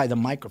I'm right by the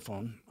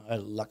microphone.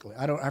 Luckily,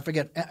 I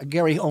forget.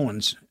 Gary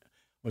Owens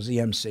was the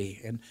MC,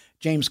 and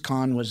James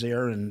Caan was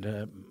there, and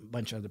a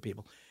bunch of other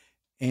people.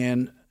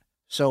 And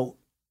so,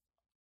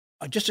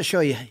 just to show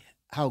you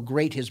how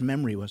great his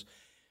memory was,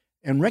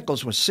 and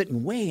Rickles was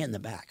sitting way in the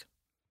back.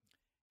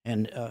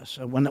 And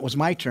so when it was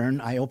my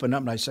turn, I opened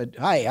up and I said,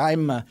 "Hi,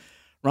 I'm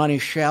Ronnie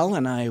Schell,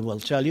 and I will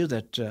tell you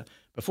that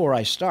before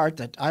I start,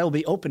 that I will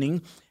be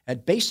opening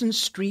at Basin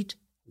Street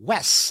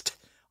West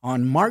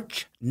on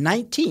March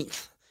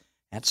 19th.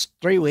 That's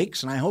 3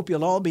 weeks, and I hope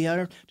you'll all be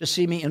there to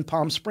see me in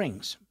Palm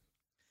Springs."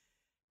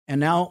 And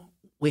now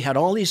we had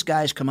all these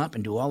guys come up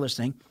and do all this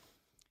thing.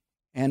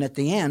 And at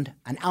the end,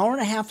 an hour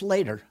and a half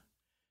later,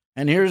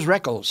 and here's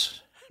Rickles.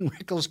 And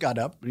Rickles got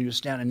up, and he was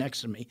standing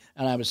next to me,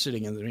 and I was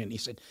sitting in the ring. He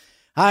said,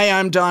 "Hi,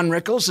 I'm Don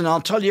Rickles, and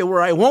I'll tell you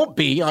where I won't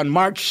be on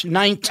March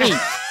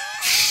 19th.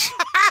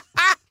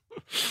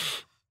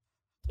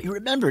 He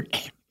remembered.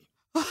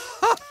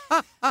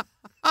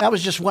 That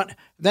was just one.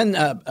 Then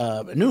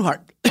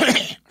Newhart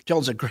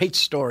tells a great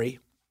story.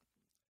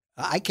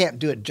 I can't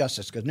do it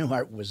justice because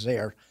Newhart was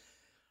there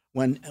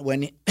when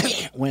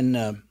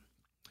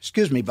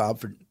excuse me, Bob,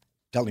 for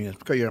telling you,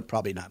 because you're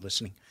probably not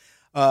listening.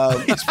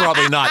 It's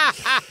probably not.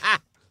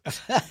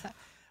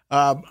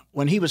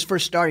 When he was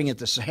first starting at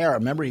the Sahara,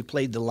 remember he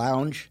played the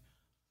lounge?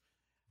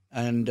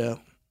 And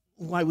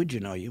why would you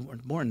know? You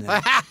weren't born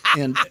then.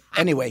 And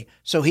anyway,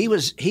 so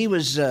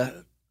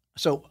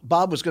so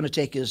Bob was going to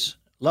take his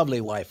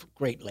lovely wife,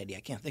 great lady, I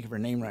can't think of her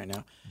name right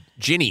now,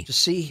 Ginny, to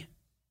see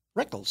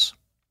Rickles.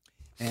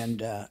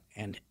 And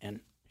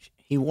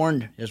he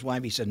warned his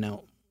wife, he said,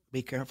 "No,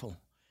 be careful,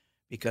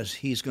 because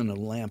he's going to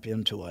lamp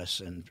into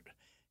us, and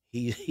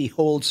he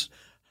holds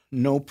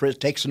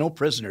takes no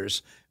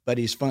prisoners, but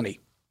he's funny."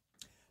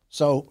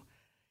 So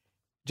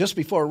just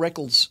before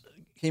Rickles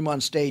came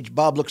on stage,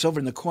 Bob looks over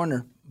in the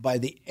corner by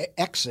the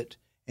exit,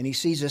 and he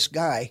sees this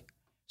guy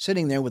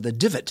sitting there with a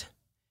divot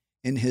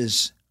in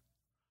his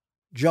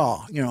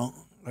jaw. You know,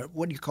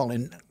 what do you call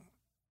it?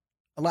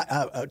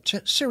 A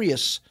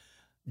serious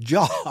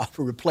jaw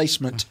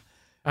replacement.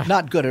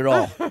 Not good at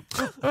all.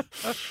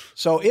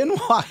 So in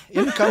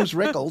comes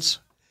Rickles,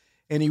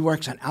 and he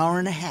works an hour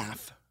and a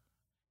half.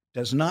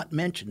 Does not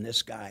mention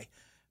this guy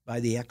by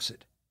the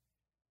exit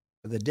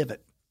with a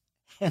divot.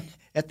 And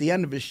at the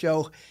end of his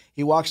show,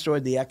 he walks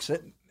toward the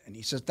exit, and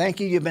he says, "Thank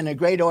you, you've been a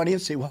great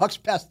audience." He walks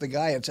past the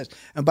guy and says,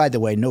 "And by the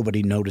way,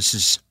 nobody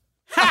notices."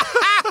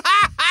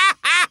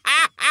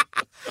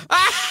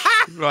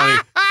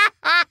 Ronnie.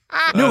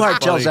 Newhart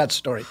tells that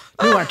story.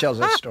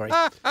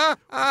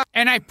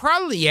 And I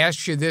probably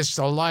asked you this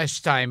the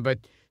last time, but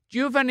do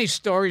you have any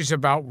stories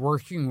about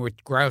working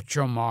with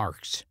Groucho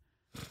Marx?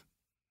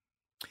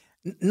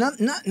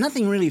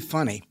 Nothing really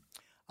funny.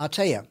 I'll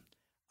tell you,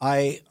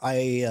 I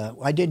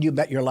did You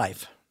Bet Your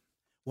Life.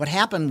 What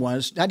happened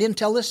was, I didn't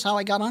tell this how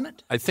I got on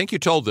it? I think you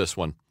told this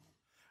one.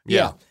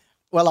 Yeah.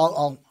 Well,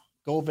 I'll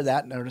go over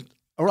that,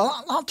 or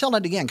I'll tell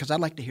it again because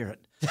I'd like to hear it.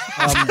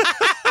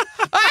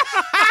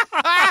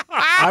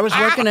 I was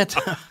working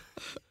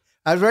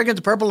at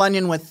the Purple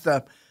Onion with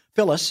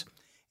Phyllis,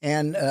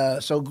 and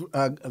so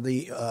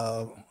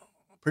the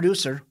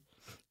producer,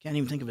 can't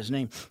even think of his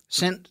name,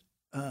 sent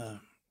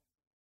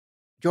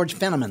George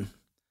Fenneman,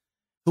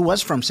 who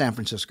was from San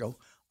Francisco,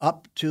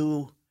 up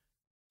to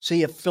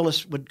see if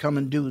Phyllis would come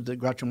and do the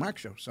Groucho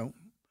Marx show. So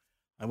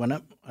I went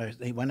up.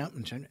 They went up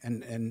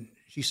and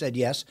she said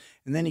yes.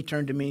 And then he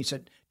turned to me and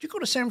said, "Did you go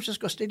to San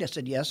Francisco State?" I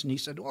said yes. And he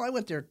said, "Well, I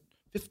went there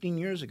 15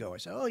 years ago." I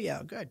said, "Oh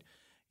yeah, good."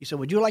 He said,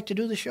 "Would you like to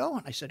do the show?"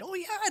 And I said, "Oh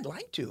yeah, I'd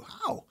like to."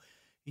 "How?"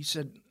 He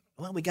said,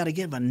 "Well, we got to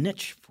give a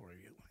niche for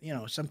you. You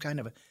know, some kind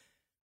of a.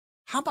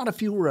 How about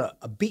if you were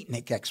a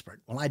beatnik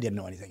expert?" Well, I didn't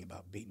know anything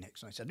about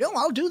beatniks. And I said, "Oh,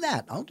 I'll do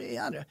that. I'll do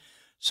that."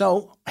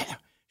 So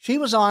she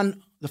was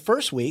on the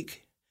first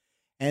week,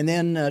 and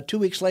then 2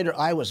 weeks later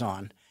I was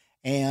on.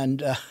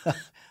 And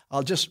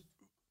I'll just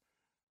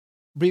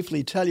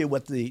briefly tell you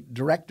what the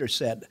director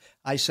said.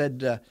 I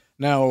said,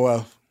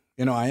 "Now,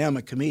 I am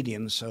a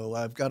comedian, so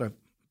I've got a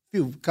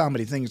few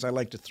comedy things I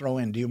like to throw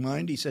in. Do you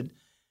mind?" He said,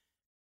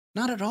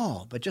 "Not at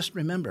all, but just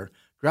remember,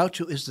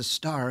 Groucho is the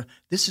star.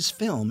 This is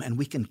film, and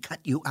we can cut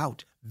you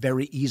out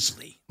very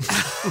easily."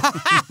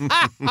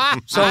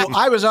 So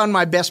I was on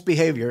my best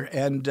behavior,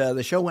 and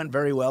the show went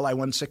very well. I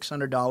won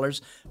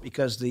 $600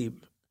 because the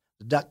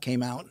duck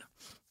came out.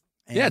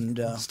 And,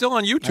 yeah, still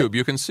on YouTube.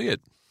 You can see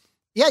it.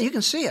 Yeah, you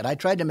can see it. I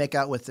tried to make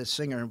out with this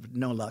singer, with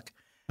no luck.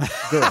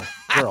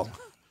 Girl.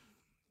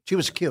 She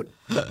was cute,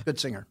 good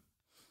singer.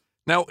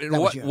 Now,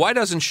 why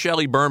doesn't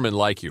Shelley Berman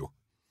like you?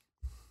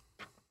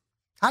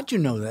 How'd you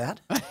know that?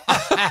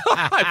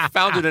 I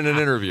found it in an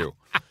interview.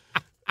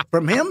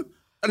 From him?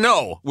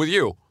 No, with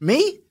you.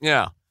 Me?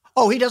 Yeah.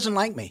 Oh, he doesn't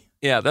like me.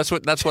 Yeah, that's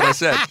what I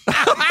said.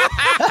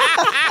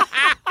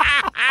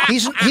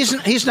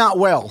 He's not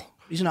well.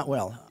 He's not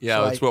well. Yeah,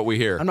 so that's what we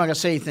hear. I'm not going to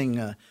say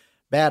anything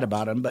bad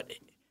about him, but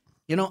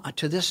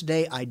to this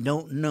day I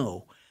don't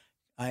know.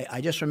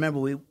 I just remember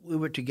we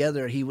were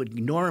together. He would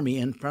ignore me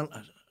in front.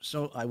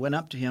 So I went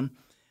up to him,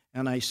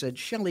 and I said,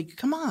 "Shelley,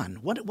 come on.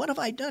 What have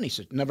I done?" He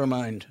said, "Never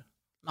mind."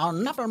 "Oh,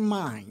 never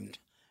mind."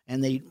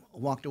 And they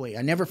walked away.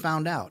 I never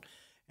found out.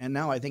 And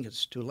now I think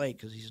it's too late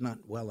because he's not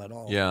well at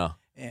all. Yeah.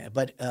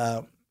 But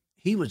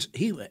he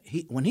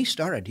when he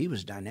started, he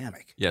was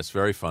dynamic. Yes,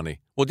 very funny.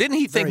 Well, didn't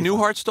he think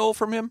Newhart stole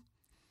from him?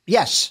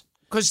 Yes.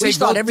 Because they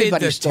thought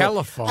everybody did the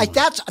telephone.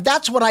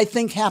 That's what I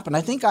think happened.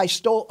 I think I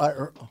stole.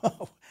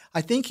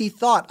 I think he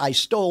thought I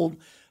stole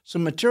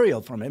some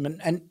material from him,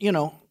 and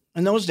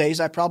in those days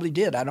I probably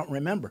did. I don't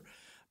remember,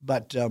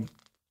 but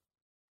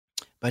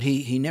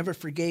he never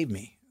forgave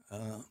me.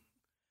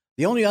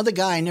 The only other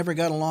guy I never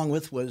got along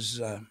with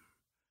was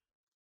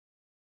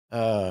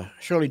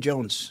Shirley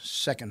Jones'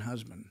 second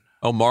husband.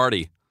 Oh,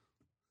 Marty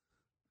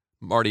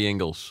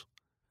Ingalls.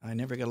 I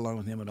never got along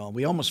with him at all.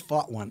 We almost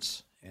fought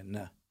once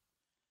on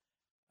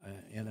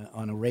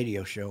a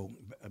radio show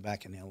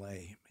back in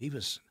L.A. He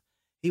was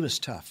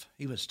tough.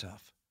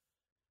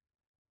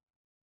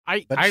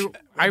 I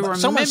remember.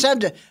 Someone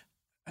said,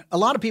 a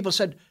lot of people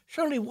said,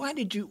 "Shirley, why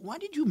did you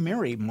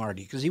marry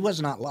Marty? Because he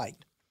was not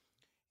liked."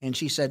 And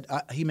she said,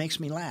 "He makes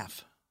me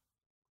laugh."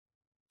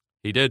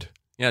 He did.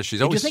 Yeah, she's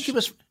Did always. Did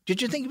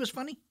you think he was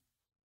funny?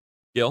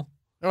 Gil?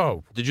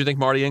 Oh, did you think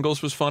Marty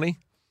Ingalls was funny?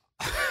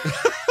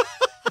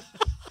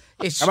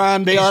 Come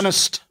on, be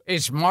honest.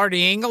 Is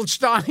Marty Ingalls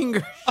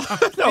dying?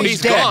 No,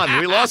 he's gone.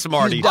 We lost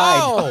Marty. He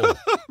died.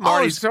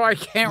 Oh, so I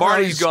can't.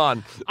 Marty's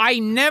gone. I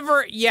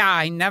never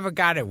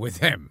got it with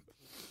him.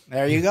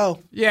 There you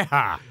go.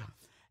 Yeah.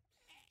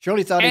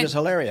 Shirley thought he was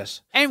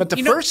hilarious. But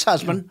the first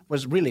husband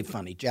was really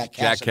funny, Jack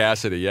Cassidy. Jack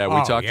Cassidy, yeah.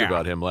 We talked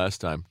about him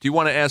last time. Do you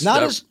want to ask...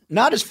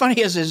 Not as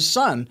funny as his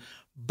son,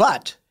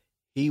 but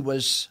he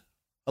was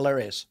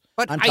hilarious.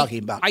 But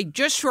I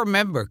just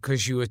remember,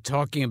 because we were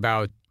talking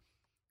about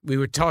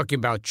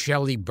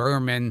Shelley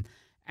Berman,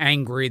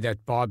 angry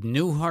that Bob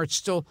Newhart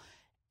stole.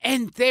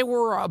 And there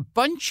were a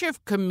bunch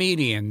of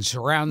comedians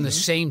around the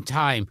same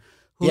time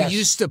who Yes.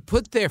 used to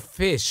put their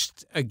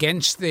fist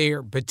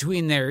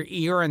between their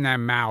ear and their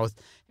mouth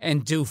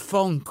and do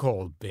phone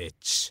call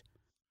bits.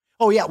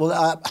 Oh, yeah.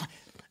 Well,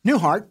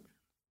 Newhart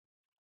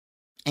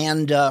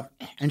and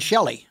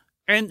Shelley.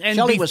 And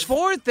Shelley was-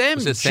 before them,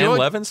 Was it Sam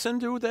Levinson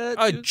do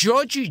that?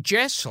 Georgie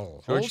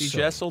Jessel. Georgie also.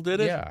 Jessel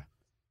did it? Yeah.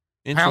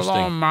 Interesting.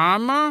 Hello,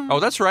 Mama. Oh,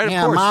 that's right, of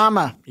Yeah, course.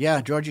 Mama.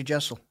 Yeah, Georgie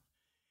Jessel.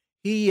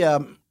 He,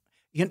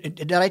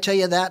 did I tell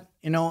you that?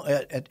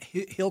 At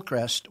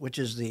Hillcrest, which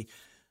is the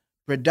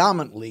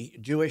predominantly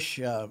Jewish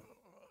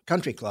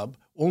country club,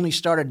 only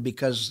started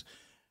because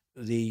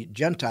the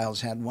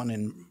Gentiles had one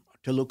in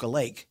Toluca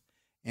Lake,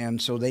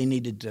 and so they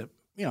needed to,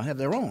 have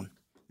their own.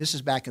 This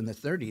is back in the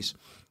 30s,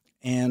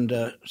 and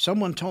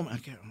someone told me, I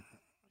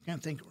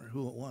can't think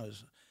who it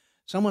was.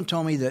 Someone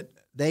told me that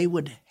they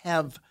would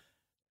have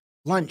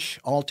lunch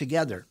all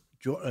together.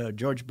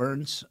 George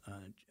Burns,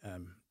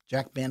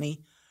 Jack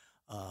Benny,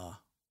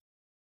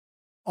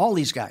 all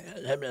these guys,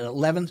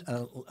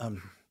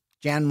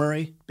 Jan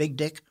Murray, Big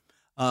Dick,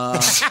 and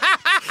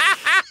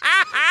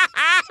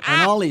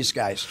all these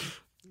guys.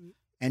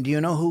 And do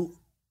you know who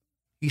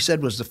he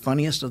said was the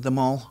funniest of them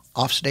all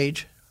off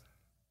stage?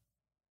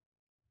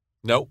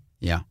 Nope.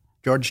 Yeah.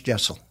 George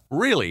Jessel.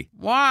 Really?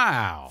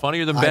 Wow.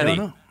 Funnier than I Benny.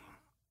 don't know.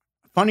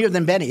 Funnier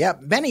than Benny. Yeah,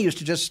 Benny used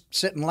to just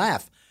sit and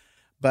laugh.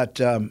 But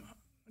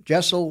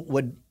Jessel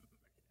would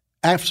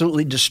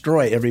absolutely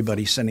destroy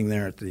everybody sitting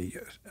there at the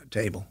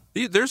table.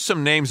 There's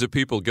some names of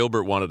people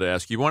Gilbert wanted to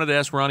ask. You wanted to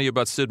ask Ronnie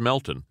about Sid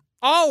Melton.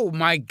 Oh,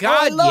 my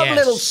God, I love yes.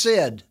 little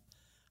Sid.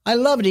 I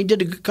love it. He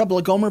did a couple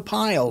of Gomer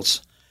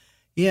Piles.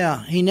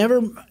 Yeah, he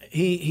never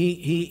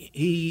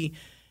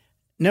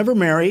never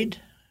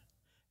married.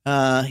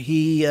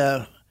 He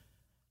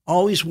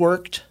always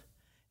worked,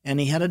 and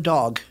he had a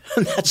dog.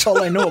 That's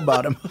all I know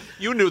about him.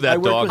 You knew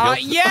that dog.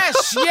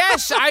 Yes.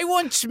 I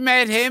once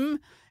met him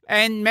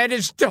and met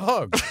his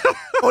dog.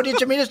 Oh, did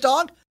you meet his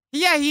dog?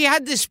 Yeah, he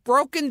had this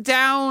broken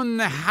down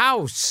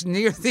house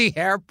near the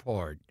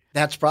airport.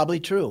 That's probably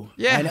true.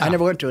 Yeah. I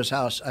never went to his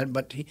house,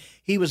 but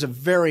he was a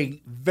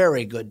very,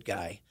 very good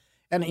guy.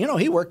 And,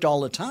 he worked all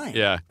the time.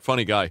 Yeah,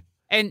 funny guy.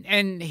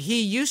 And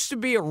he used to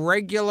be a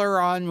regular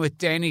on with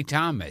Danny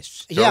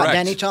Thomas. Yeah, Correct.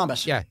 Danny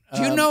Thomas. Yeah.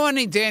 Do you know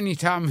any Danny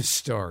Thomas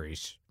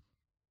stories?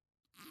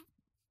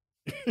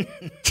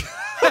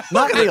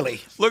 Not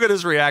really. Look at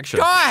his reaction.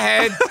 Go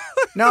ahead.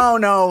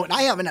 No,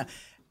 I haven't.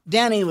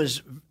 Danny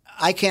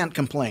I can't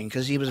complain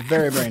because he was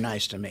very, very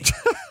nice to me.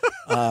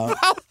 Well,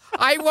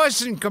 I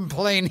wasn't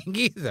complaining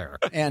either.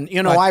 And,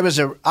 I was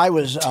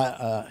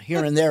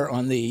here and there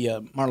on the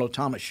Marlo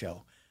Thomas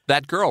show.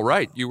 That girl,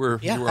 right? You were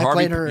Yeah, you were I Harvey.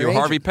 played her You were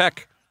Harvey agent.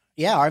 Peck.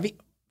 Yeah, Harvey,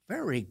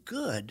 very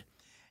good.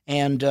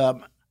 And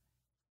and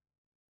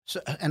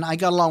I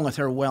got along with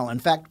her well. In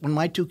fact, when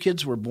my two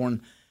kids were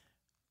born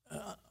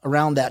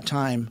around that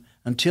time,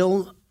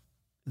 until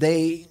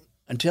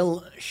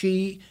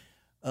she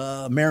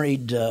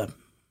married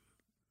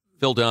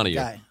Phil Donahue.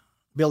 guy,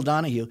 Bill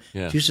Donahue,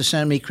 Yeah. she used to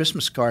send me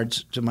Christmas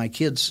cards to my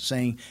kids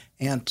saying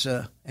Aunt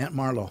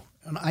Marlo.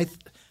 And I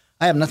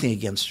have nothing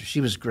against her. She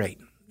was great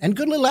and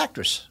good little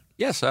actress.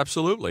 Yes,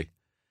 absolutely.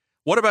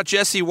 What about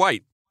Jesse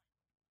White?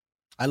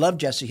 I love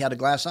Jesse. He had a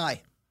glass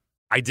eye.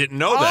 I didn't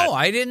know that. Oh,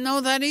 I didn't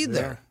know that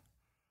either.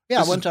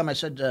 Yeah, one time I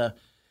said,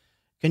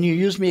 "Can you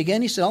use me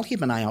again?" He said, "I'll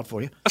keep an eye out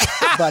for you."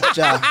 But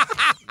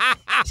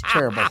it's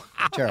terrible.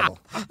 No,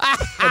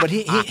 but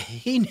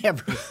he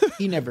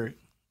never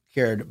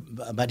cared.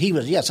 But he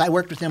was. Yes, I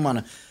worked with him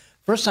on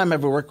first time I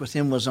ever worked with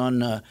him was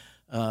on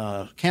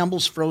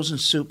Campbell's frozen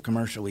soup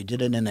commercial. We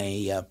did it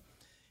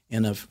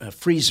in a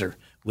freezer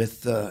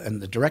with,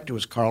 and the director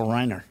was Carl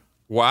Reiner.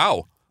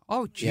 Wow.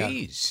 Oh,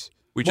 jeez.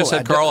 We just Well,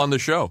 had Carl on the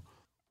show.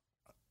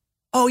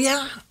 Oh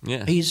yeah,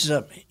 Yeah. He's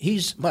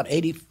about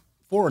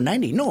 84 or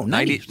 90. No,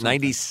 90.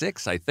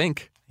 96, I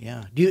think.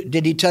 Yeah.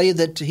 Did he tell you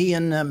that he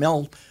and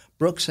Mel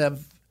Brooks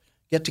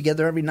get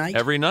together every night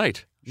Every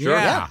night. Sure.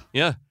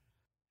 Yeah.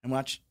 and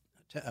watch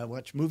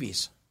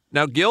movies?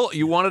 Now, Gil, did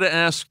you want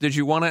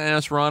to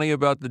ask Ronnie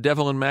about the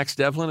Devil and Max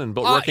Devlin and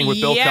working with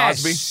Bill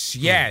Cosby?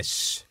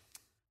 Yes.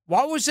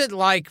 What was it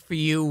like for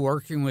you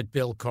working with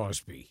Bill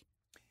Cosby?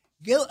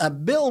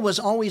 Bill was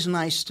always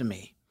nice to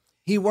me.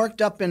 He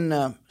worked up in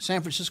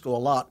San Francisco a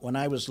lot when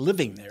I was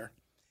living there,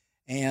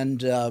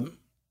 and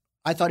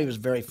I thought he was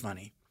very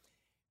funny.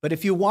 But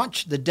if you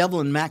watch The Devil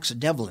and Max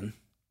Devlin,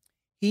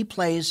 he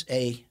plays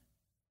a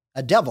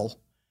devil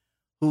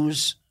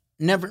who's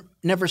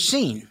never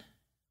seen.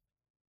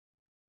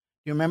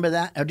 You remember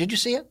that? Or did you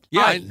see it?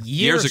 Yeah,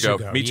 years ago.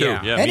 ago, Me too.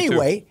 yeah. Yeah, me too.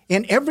 Anyway,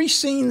 in every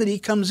scene that he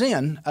comes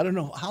in, I don't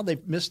know how they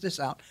missed this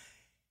out.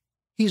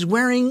 He's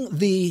wearing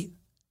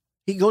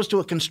he goes to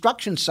a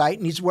construction site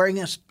and he's wearing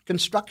a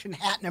construction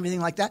hat and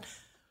everything like that.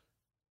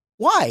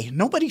 Why?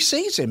 Nobody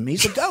sees him.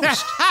 He's a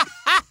ghost.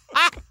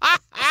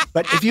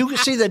 But if you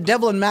see The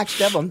Devil and Max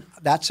Devlin,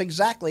 that's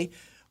exactly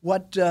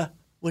what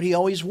he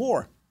always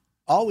wore.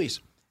 Always.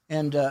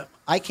 And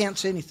I can't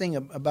say anything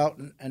about,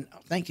 and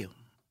thank you.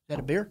 Is that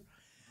a beer?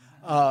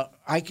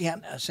 I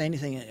can't say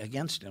anything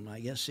against him. I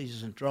guess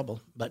he's in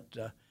trouble, but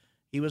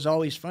he was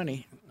always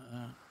funny,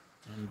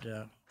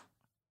 and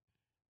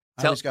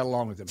I always got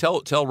along with him.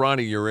 Tell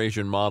Ronnie your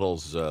Asian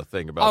models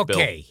thing about Bill.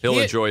 He'll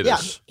enjoy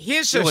this.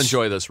 Yeah. He'll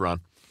enjoy this,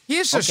 Ron.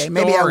 Here's a story.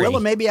 Maybe I will,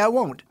 or maybe I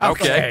won't.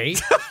 Okay.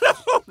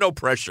 No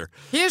pressure.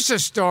 Here's a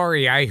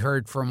story I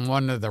heard from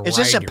one of the writers.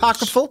 Is this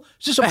apocryphal?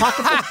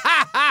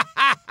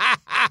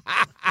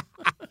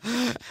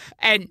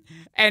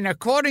 And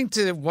according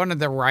to one of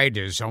the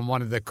writers on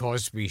one of the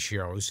Cosby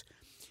shows,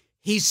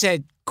 he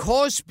said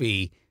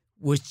Cosby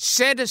would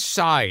set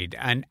aside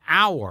an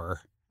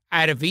hour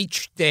out of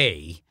each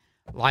day,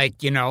 like,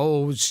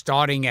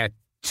 starting at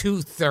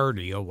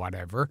 2:30 or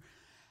whatever,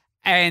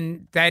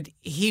 and that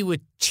he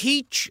would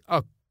teach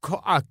a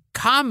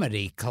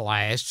comedy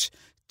class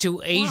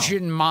to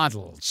Asian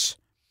models.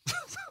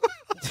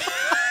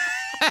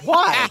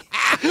 Why?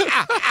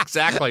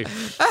 Exactly.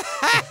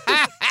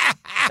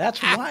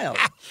 That's wild.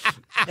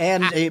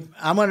 And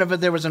I wonder if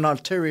there was an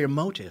ulterior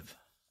motive.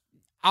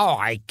 Oh,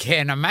 I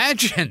can't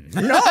imagine.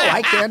 No,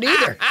 I can't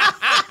either.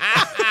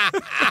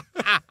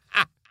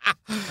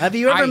 Have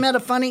you ever met a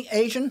funny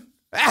Asian?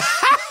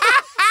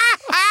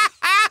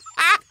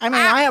 I mean,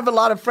 I have a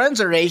lot of friends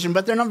that are Asian,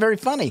 but they're not very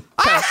funny.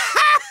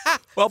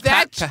 Well,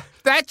 that's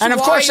and of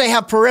why... course they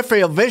have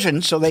peripheral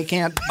vision, so they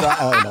can't.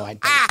 Oh no,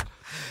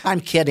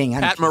 I'm kidding.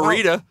 Pat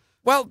Morita.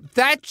 Well,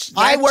 that's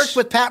I worked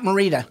with Pat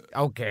Morita.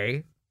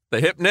 Okay. The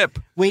hip nip.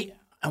 We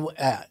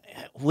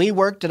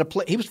worked at a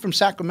place. He was from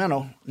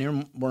Sacramento, near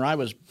where I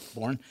was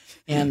born,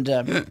 and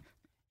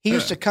he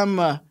used to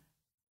come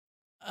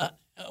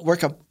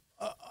work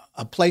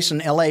a place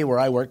in L.A. where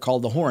I worked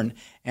called the Horn,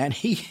 and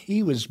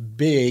he was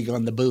big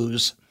on the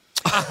booze,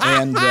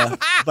 and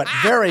but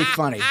very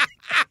funny.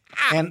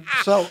 And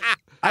so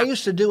I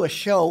used to do a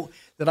show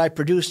that I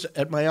produced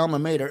at my alma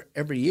mater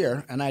every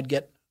year, and I'd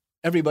get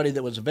everybody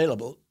that was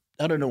available.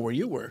 I don't know where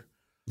you were,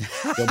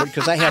 Gilbert,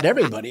 because I had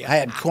everybody. I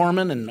had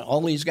Corman and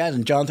all these guys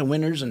and Jonathan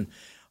Winters and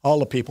all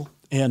the people.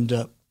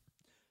 And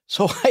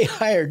so I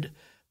hired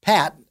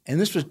Pat, and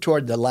this was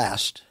toward the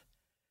last.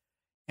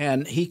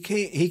 And he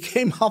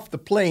came off the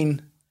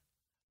plane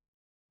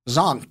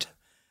zonked.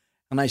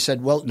 And I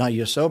said, well, now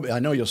you're sober. I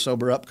know you'll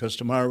sober up because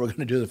tomorrow we're going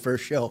to do the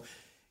first show.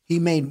 He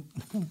made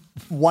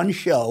one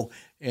show,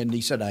 and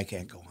he said, I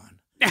can't go on.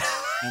 And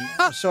it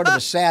was sort of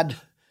a sad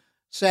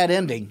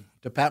ending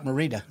to Pat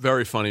Morita.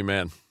 Very funny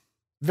man.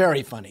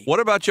 Very funny. What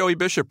about Joey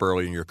Bishop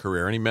early in your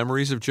career? Any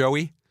memories of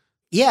Joey?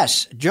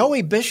 Yes.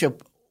 Joey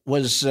Bishop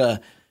was I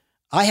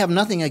have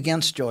nothing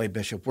against Joey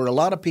Bishop, where a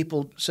lot of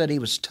people said he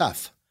was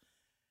tough.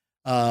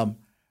 I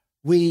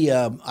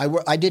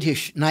did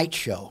his night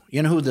show.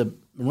 You know who the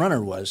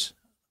runner was?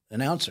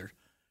 Announcer.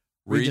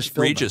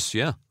 Regis,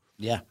 yeah.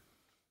 Yeah.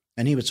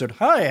 And he would sort of,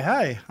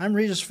 hi, I'm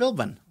Regis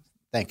Philbin.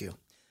 Thank you.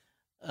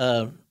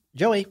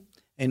 Joey,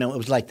 it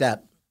was like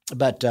that.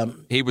 But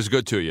he was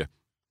good to you.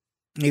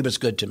 He was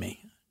good to me.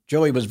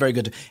 Joey was very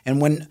good.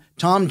 And when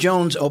Tom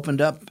Jones opened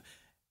up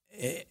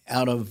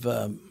out of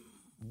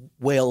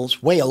Wales,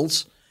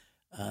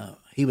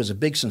 he was a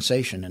big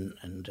sensation.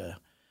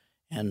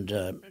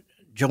 And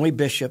Joey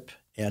Bishop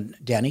and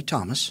Danny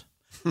Thomas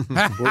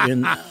were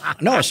in.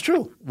 No, it's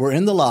true. We're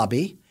in the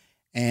lobby,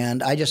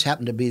 and I just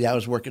happened to be there. I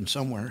was working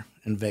somewhere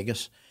in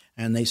Vegas,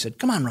 and they said,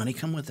 "Come on, Ronnie,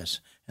 come with us."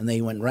 And they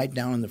went right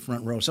down in the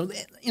front row. So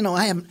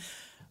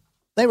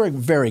they were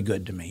very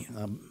good to me,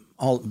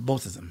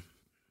 both of them.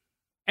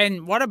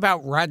 And what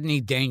about Rodney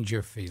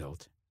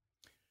Dangerfield?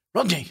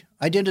 Rodney,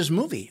 I did his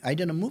movie. I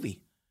did a movie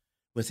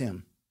with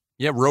him.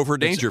 Yeah, Rover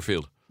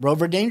Dangerfield.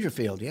 Rover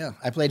Dangerfield, yeah.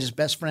 I played his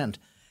best friend.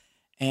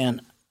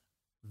 And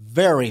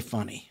very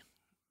funny.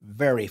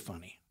 Very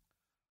funny.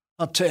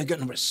 I'll tell you,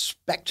 getting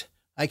respect.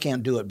 I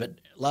can't do it, but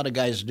a lot of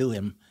guys do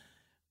him.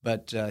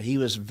 But he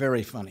was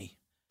very funny.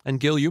 And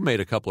Gil, you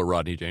made a couple of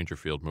Rodney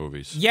Dangerfield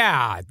movies.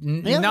 Yeah,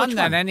 none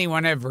that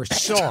anyone ever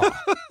saw.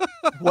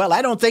 Well,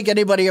 I don't think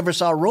anybody ever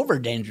saw Rover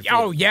Dangerfield.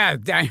 Oh, yeah.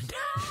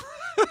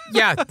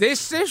 Yeah,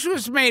 this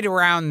was made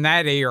around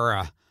that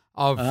era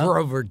of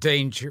Rover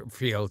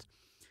Dangerfield.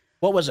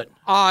 What was it?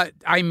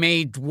 I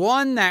made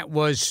one that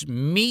was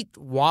Meet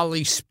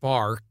Wally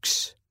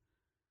Sparks.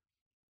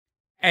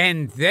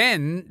 And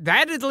then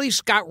that at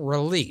least got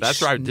released.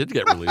 That's right, it did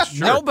get released.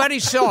 Sure. Nobody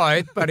saw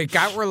it, but it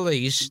got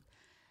released.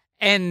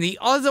 And the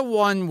other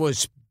one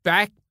was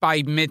Back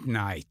by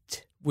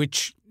Midnight,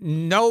 which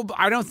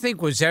I don't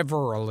think was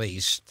ever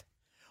released.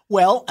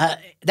 Well,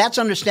 that's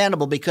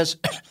understandable because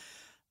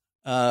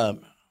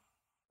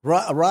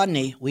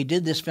Rodney, we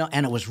did this film,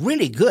 and it was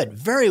really good,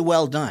 very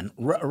well done.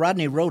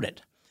 Rodney wrote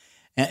it.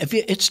 And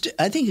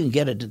I think you can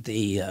get it at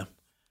the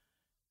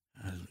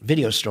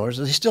video stores.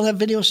 Do they still have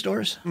video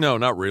stores? No,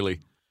 not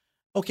really.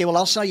 Okay, well,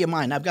 I'll sell you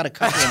mine. I've got a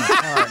couple in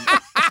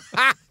the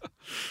car.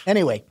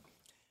 Anyway,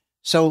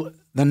 so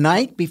the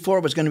night before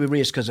it was going to be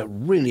released, because it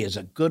really is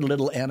a good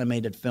little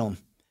animated film,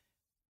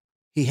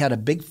 he had a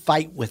big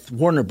fight with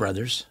Warner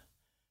Brothers,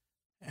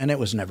 and it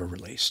was never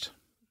released.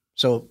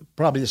 So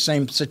probably the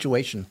same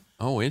situation.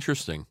 Oh,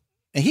 interesting.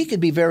 And he could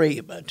be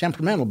very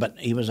temperamental, but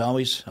he was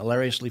always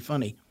hilariously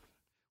funny.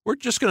 We're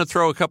just going to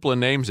throw a couple of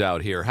names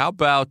out here. How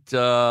about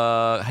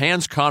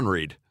Hans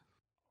Conried?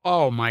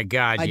 Oh, my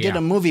God, I did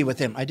a movie with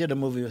him.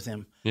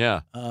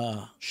 Yeah.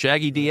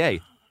 Shaggy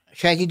D.A.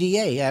 Shaggy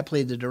D.A., yeah, I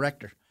played the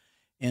director.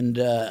 And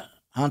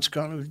Hans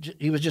Conried,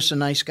 he was just a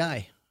nice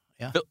guy.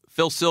 Yeah.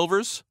 Phil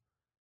Silvers?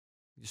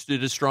 You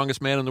stood as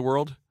strongest man in the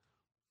world?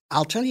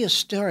 I'll tell you a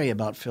story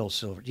about Phil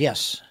Silvers.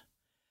 Yes.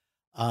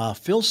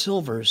 Phil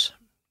Silvers,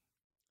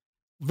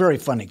 very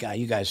funny guy.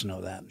 You guys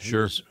know that.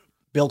 Sure.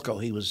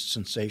 Bilko, he was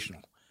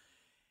sensational.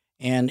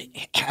 And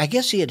I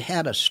guess he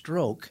had a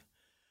stroke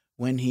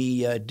when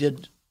he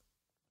did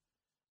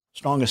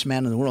Strongest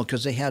Man in the World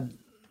because they had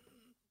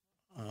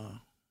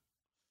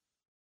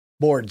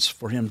boards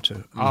for him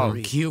to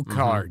read. Cue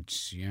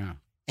cards, yeah.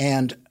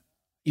 And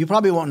you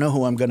probably won't know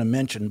who I'm going to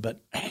mention, but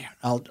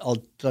I'll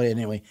tell you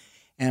anyway.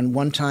 And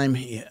one time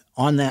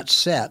on that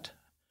set,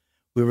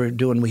 we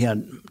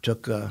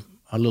took a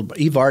little.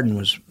 Eve Arden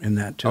was in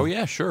that too. Oh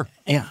yeah, sure.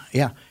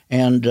 Yeah,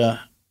 and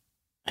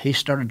he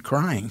started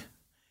crying,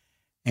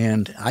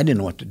 and I didn't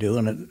know what to do,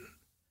 and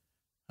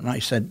I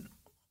said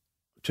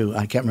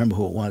I can't remember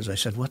who it was. I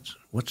said,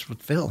 "What's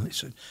with Phil?" And he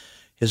said,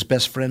 "His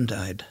best friend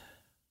died."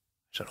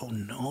 I said, "Oh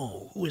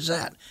no, who is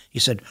that?" He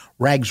said,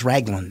 "Rags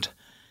Ragland.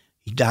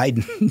 He died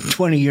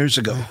 20 years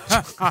ago."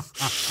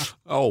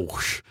 Oh,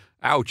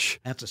 ouch.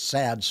 That's a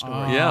sad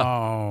story.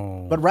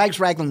 Yeah. But Rags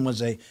Ragland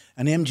was an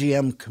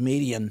MGM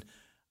comedian,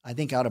 I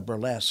think out of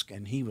burlesque,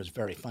 and he was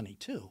very funny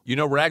too. You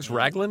know Rags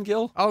Ragland,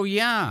 Gil? Oh,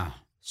 yeah.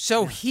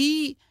 So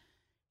he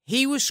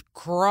was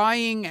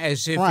crying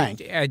as if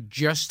it had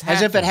just happened.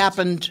 As if it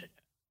happened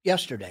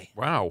yesterday.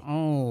 Wow.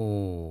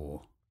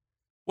 Oh.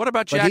 What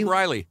about Jack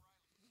Riley?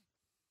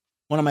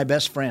 One of my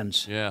best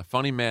friends. Yeah,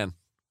 funny man.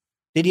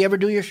 Did he ever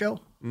do your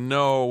show?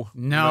 No.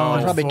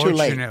 Probably too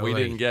late. We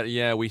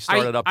didn't we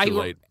started up too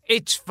late.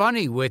 It's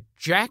funny, with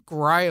Jack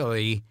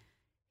Riley,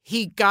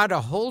 he got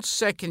a whole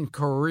second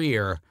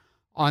career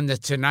on The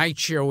Tonight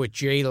Show with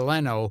Jay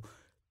Leno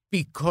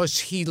because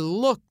he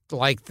looked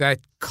like that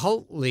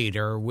cult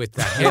leader with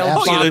the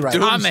Hellbound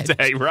Comet.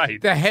 Doomsday, right.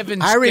 The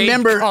Heaven's I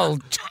remember Gate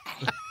cult.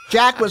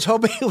 Jack was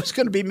hoping it was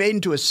going to be made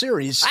into a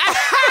series.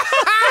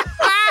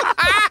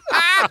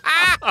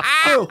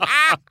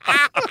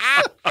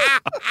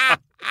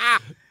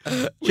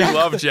 We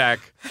love Jack.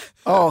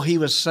 Oh, he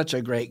was such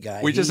a great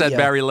guy. We just had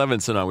Barry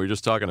Levinson on. We were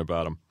just talking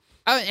about him.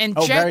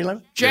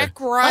 Jack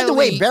Riley. By the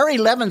way, Barry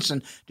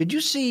Levinson, did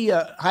you see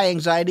High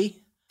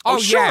Anxiety? Oh,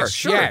 sure.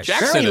 Yes.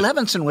 Barry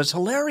Levinson was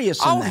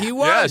hilarious in that. He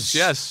was.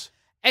 Yes.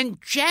 And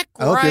Jack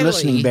I Riley. hope you're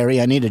listening,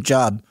 Barry. I need a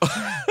job.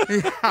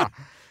 Yeah.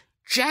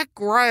 Jack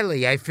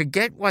Riley, I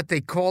forget what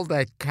they called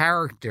that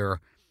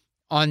character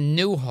on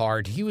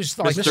Newhart. He was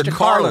like Mr.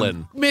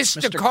 Carlin.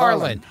 Mr.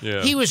 Carlin.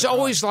 Yeah. He was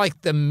always like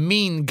the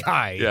mean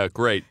guy. Yeah,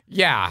 great.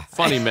 Yeah.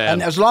 Funny man.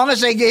 And as long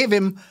as they gave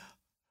him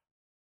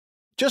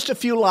just a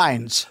few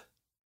lines,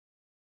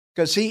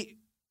 because he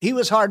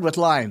was hard with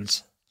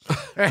lines.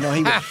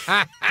 He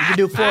could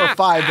do 4 or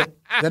 5, but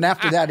then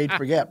after that he'd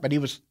forget. But he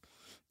was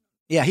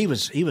a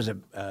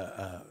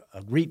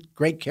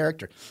great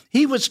character.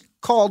 He was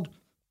called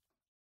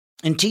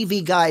in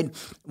TV Guide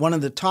one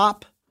of the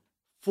top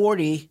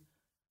 40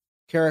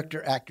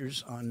 character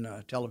actors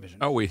on television.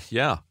 Oh, we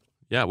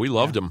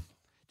loved him.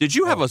 Did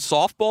you have a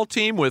softball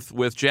team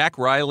with Jack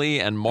Riley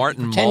and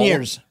Martin Mull? 10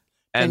 years.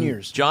 And 10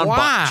 years. John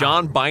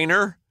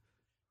Biner?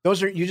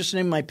 Those are, you just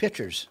named my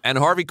pitchers. And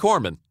Harvey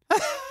Korman.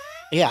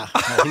 Yeah.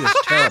 No, he was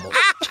terrible.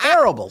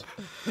 Terrible.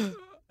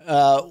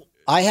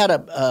 I had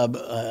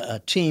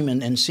a team in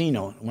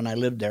Encino when I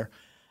lived there.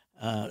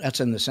 That's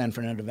in the San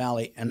Fernando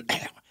Valley. And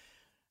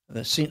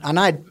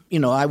I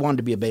wanted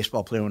to be a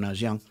baseball player when I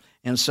was young.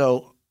 And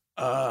so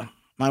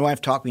my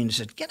wife talked me and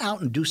said, "Get out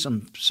and do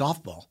some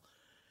softball."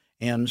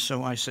 And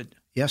so I said,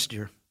 "Yes,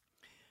 dear."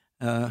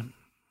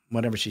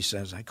 Whatever she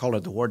says. I called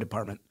it the War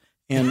Department.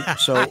 And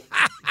so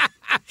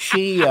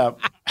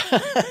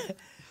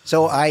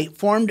so I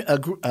formed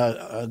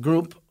a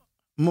group,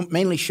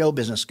 mainly show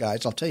business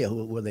guys. I'll tell you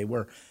who they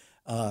were,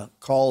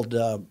 called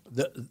the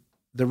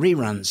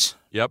Reruns.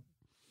 Yep.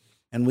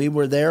 And we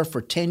were there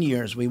for 10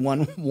 years. We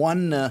won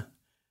one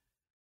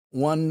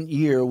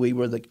year. We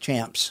were the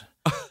champs,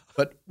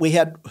 but we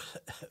had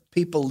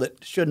people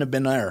that shouldn't have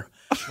been there,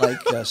 like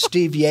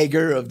Steve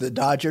Yeager of the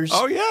Dodgers.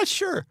 Oh yeah,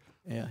 sure.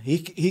 Yeah,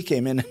 he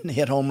came in and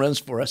hit home runs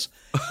for us.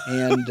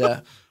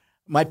 And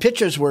my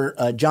pitchers were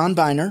John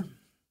Biner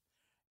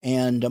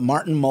and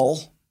Martin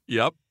Mull.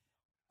 Yep.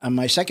 And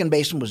my second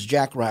baseman was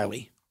Jack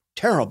Riley.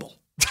 Terrible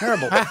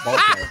ball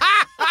player.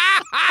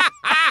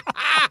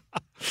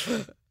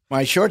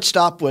 My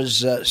shortstop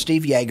was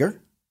Steve Yeager.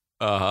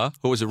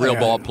 Who was a real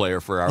ball player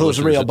for our Who was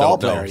a real ball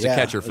player, He was a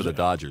catcher for the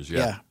Dodgers,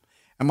 yeah.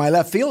 And my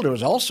left fielder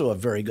was also a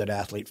very good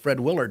athlete, Fred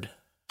Willard.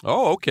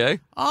 Oh,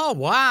 okay. Oh,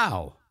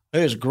 wow. He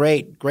was a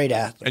great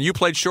athlete. And you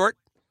played short?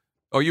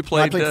 Oh, you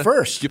played... I played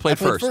first. You played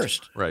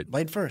first. Right.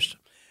 Played first.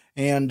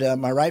 And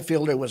my right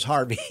fielder was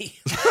Harvey.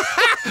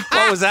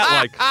 What was that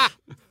like?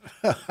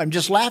 I'm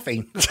just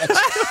laughing.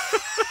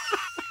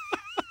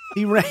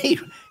 He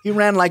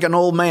ran like an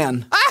old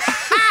man.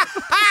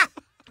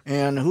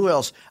 And who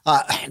else?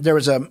 There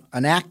was an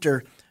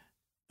actor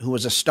who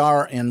was a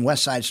star in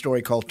West Side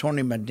Story called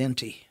Tony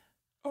Medenti.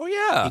 Oh,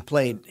 yeah.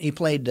 He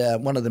played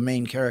one of the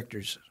main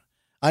characters.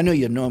 I knew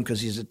you'd know him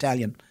because he's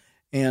Italian.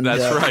 And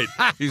That's right.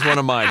 He's one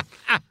of mine.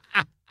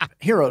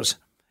 Heroes.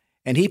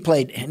 And he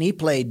played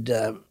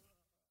I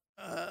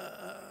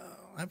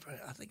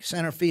think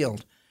center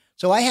field.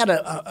 So I had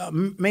a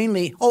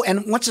mainly,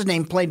 and what's his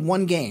name played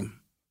one game.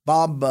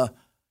 Bob,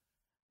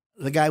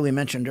 the guy we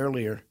mentioned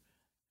earlier,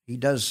 he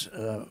does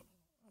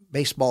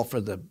baseball for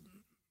the.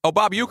 Oh,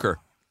 Bob Uecker.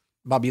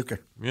 Bob Uecker.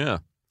 Yeah.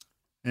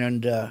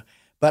 And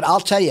but I'll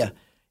tell you,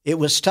 it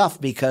was tough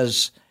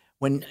because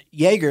when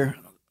Yeager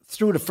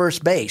threw to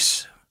first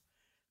base,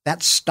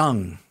 that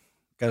stung.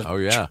 Oh,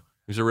 yeah.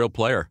 He's a real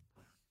player.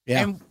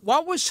 Yeah. And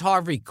what was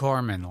Harvey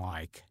Korman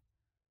like?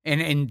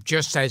 And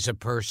just as a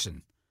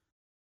person?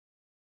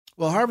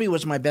 Well, Harvey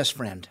was my best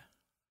friend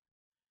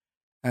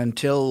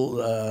until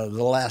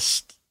the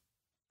last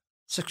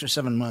 6 or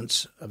 7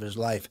 months of his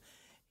life.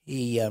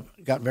 He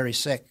got very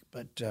sick,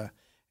 but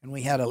and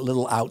we had a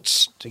little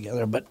outs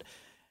together. But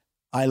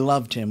I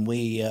loved him.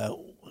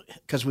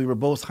 Because we were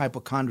both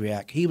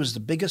hypochondriac. He was the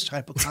biggest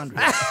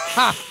hypochondriac.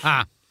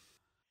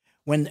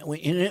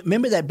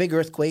 Remember that big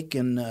earthquake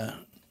in?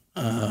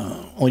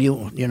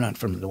 You're not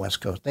from the West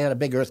Coast. They had a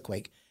big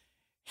earthquake,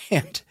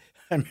 and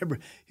I remember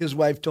his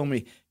wife told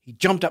me he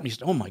jumped up and he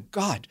said, "Oh my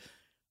God,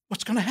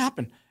 what's going to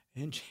happen?"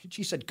 And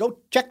she said, "Go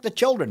check the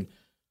children.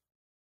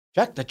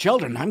 Check the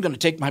children. I'm going to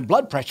take my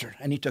blood pressure."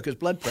 And he took his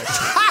blood pressure.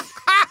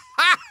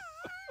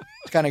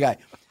 This kind of guy.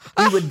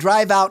 We would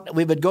drive out.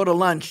 We would go to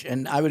lunch,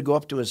 and I would go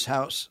up to his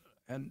house,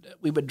 and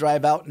we would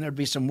drive out, and there'd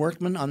be some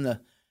workmen on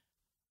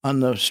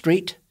the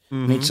street,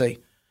 and he'd say,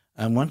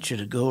 "I want you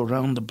to go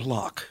around the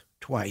block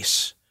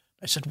twice."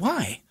 I said,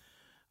 "Why?"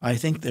 "I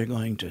think they're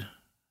going to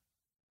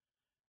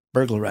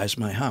burglarize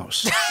my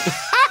house."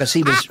 Because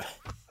he was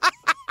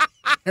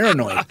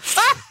paranoid.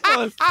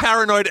 Well,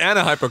 paranoid and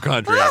a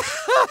hypochondriac.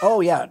 Oh,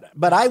 yeah.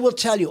 But I will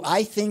tell you,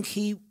 I think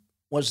he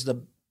was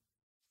the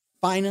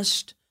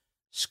finest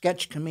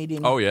sketch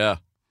comedian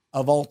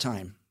of all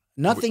time.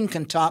 Nothing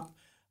can top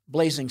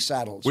Blazing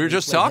Saddles. We were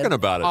just talking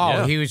about it. Oh,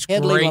 yeah. he was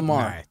Hedley great.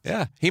 Lamar.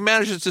 Yeah. He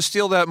manages to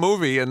steal that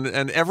movie, and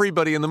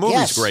everybody in the movie's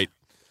Yes. great.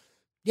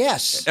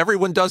 Yes.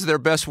 Everyone does their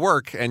best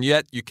work, and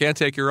yet you can't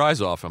take your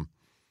eyes off him.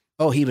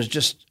 Oh, he was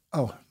just,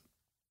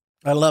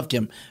 I loved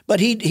him. But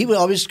he was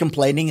always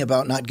complaining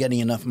about not getting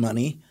enough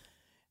money.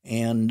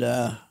 And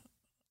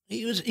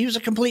he was a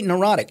complete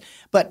neurotic.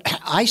 But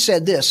I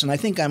said this, and I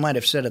think I might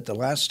have said it the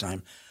last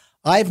time.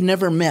 I've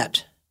never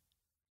met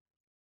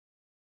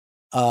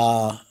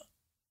a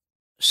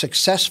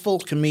successful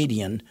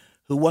comedian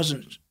who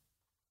wasn't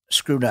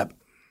screwed up.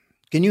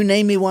 Can you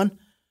name me one?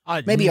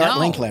 Maybe no. Art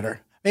Linkletter.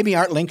 Maybe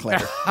Art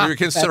Linkletter. Do you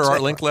consider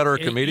Art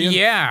Linkletter a comedian?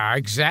 Yeah,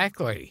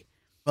 exactly.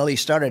 Well, he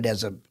started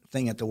as a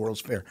thing at the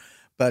World's Fair.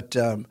 But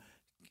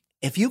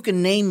if you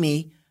can name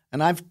me,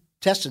 and I've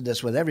tested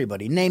this with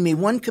everybody, name me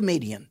one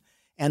comedian,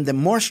 and the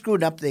more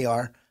screwed up they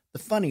are, the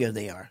funnier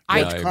they are. I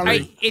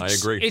agree.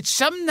 It's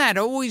something that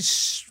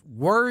always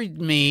worried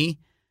me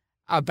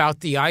about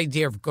the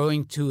idea of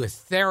going to a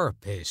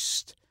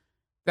therapist.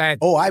 That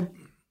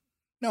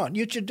No,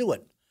 you should do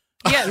it.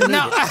 yeah,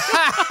 no.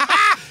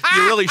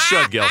 You really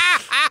should, Gil.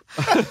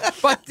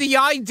 But the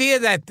idea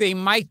that they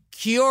might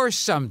cure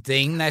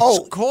something that's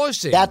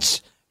causing.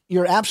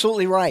 You're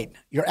absolutely right.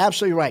 You're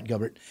absolutely right,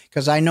 Gilbert.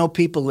 Because I know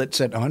people that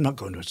said, "Oh, I'm not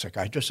going to a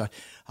psychiatrist.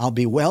 I'll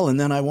be well, and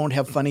then I won't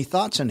have funny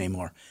thoughts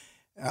anymore."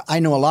 I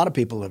know a lot of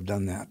people have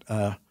done that.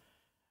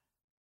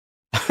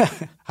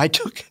 I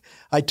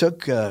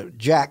took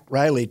Jack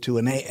Riley to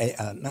an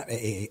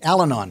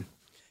Al-Anon,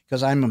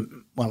 because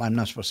I'm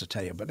not supposed to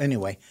tell you, but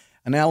anyway,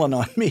 an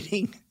Al-Anon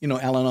meeting. You know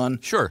Al-Anon?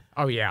 Sure.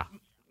 Oh, yeah.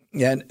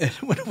 Yeah, and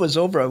when it was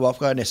over, I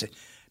walked out and I said,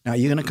 "Now,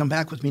 you're going to come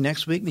back with me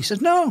next week?" And he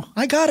said, "No,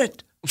 I got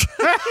it."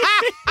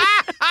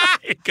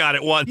 You got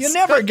it once. You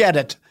never get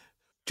it.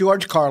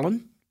 George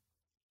Carlin,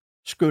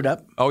 screwed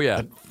up. Oh,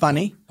 yeah. But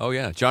funny. Oh,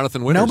 yeah.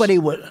 Jonathan Winters. Nobody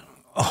would.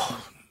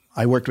 Oh,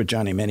 I worked with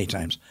Johnny many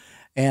times.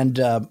 And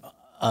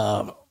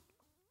I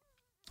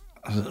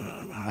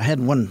had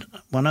one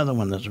other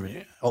one that's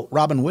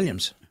Robin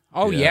Williams.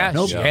 Oh, Yeah.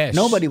 yes.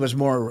 Nobody was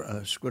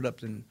more screwed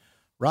up than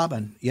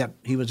Robin, yet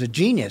he was a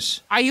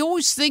genius. I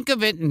always think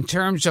of it in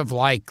terms of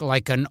like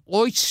an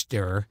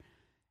oyster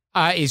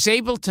is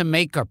able to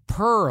make a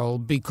pearl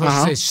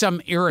because there's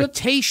some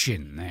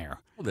irritation there.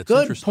 Well, that's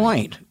Good interesting.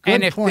 point.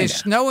 And if point.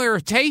 there's no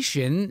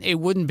irritation, it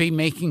wouldn't be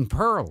making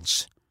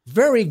pearls.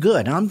 Very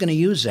good. I'm going to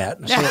use that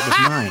and say it was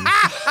mine.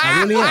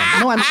 I really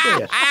am. No, I'm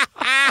serious.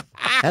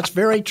 That's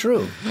very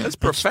true. That's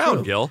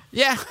profound, Gil.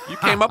 Yeah. You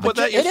came up with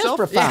that It is yourself?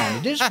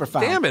 profound. It is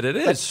profound. Damn it, it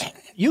is. But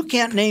you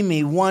can't name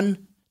me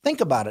one,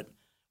 think about it,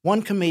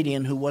 one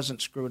comedian who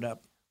wasn't screwed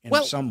up in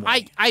some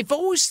way. I've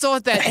always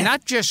thought that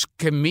not just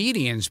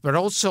comedians, but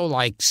also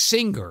like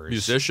singers.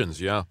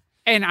 Musicians, yeah.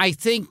 And I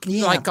think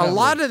Yeah, like probably. a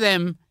lot of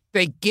them,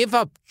 they give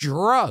up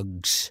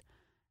drugs.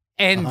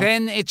 And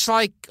then it's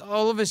like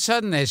all of a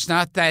sudden there's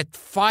not that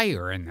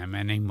fire in them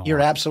anymore. You're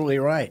absolutely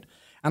right.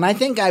 And I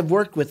think I've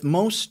worked with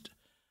most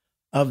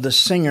of the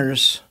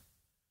singers,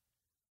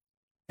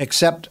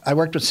 except I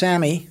worked with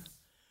Sammy.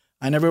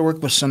 I never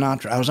worked with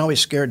Sinatra. I was always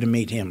scared to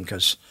meet him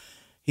because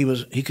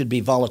he could be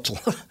volatile.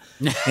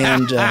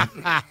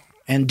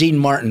 And Dean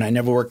Martin, I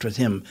never worked with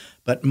him.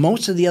 But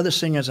most of the other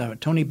singers,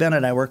 Tony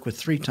Bennett, I worked with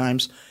 3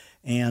 times.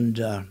 And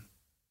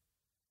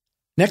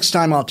next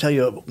time I'll tell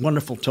you a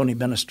wonderful Tony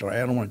Bennett story.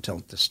 I don't want to tell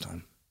it this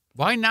time.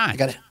 Why not?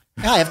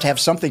 I have to have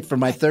something for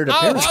my third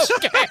appearance.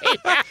 Okay.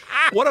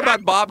 What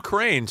about Bob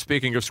Crane?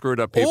 Speaking of screwed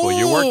up people,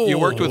 you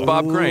worked with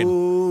Bob Crane.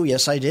 Oh,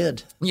 yes, I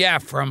did. Yeah,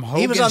 from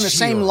Hogan's He was on the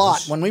same Heroes.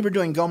 lot. When we were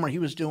doing Gomer, he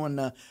was doing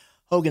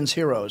Hogan's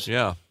Heroes.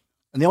 Yeah.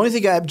 And the only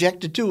thing I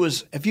objected to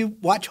was if you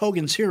watch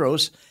Hogan's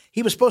Heroes,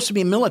 he was supposed to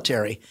be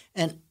military,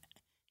 and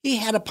he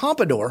had a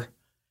pompadour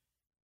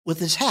with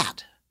his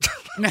hat.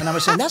 And I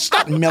was saying, that's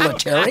not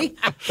military.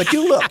 But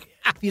you look,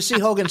 you see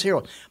Hogan's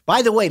Heroes.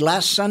 By the way,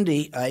 last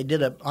Sunday, I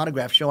did an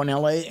autograph show in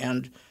L.A.,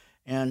 and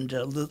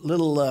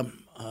little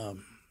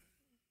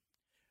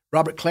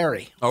Robert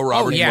Clary. Oh,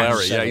 Robert yeah.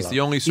 Clary. Yeah, he's the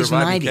only He's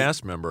surviving 90.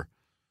 cast member.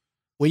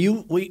 Have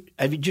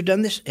you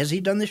done this? Has he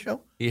done this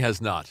show? He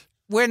has not.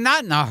 We're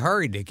not in a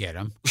hurry to get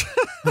him.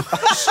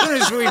 As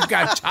soon as we've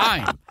got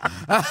time.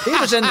 He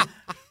was in.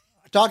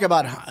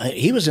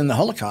 He was in the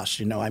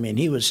Holocaust. I mean,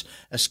 he was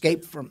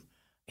escaped from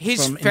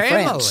His in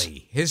France.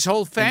 family, his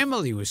whole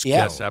family was killed.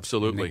 Yes,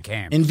 absolutely. In the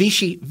camp. in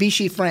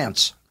Vichy,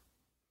 France.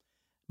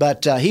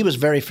 But he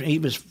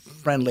was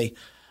friendly.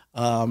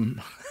 Who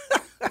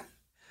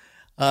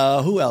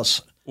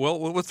else? Well,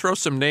 we'll throw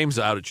some names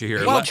out at you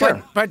here. Well,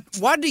 Sure. but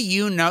what do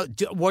you know?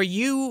 Were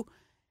you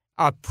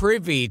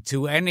privy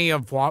to any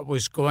of what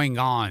was going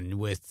on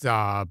with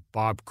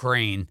Bob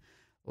Crane,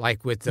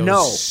 like with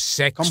those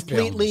sex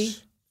completely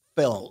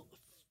films?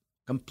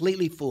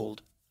 completely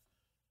fooled.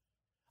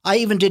 I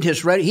even did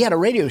his radio. He had a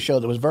radio show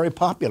that was very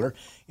popular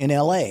in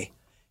L.A.,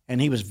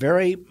 and he was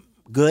very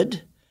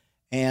good,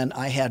 and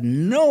I had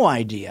no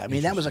idea. I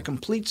mean, that was a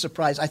complete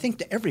surprise, I think,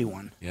 to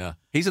everyone. Yeah.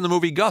 He's in the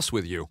movie Gus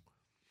with you.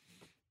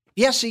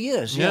 Yes, he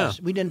is. Yeah.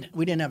 Yes, we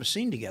didn't have a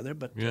scene together,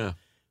 but Yeah.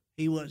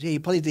 he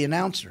played the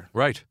announcer.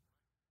 Right.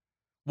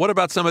 What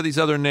about some of these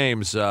other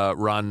names,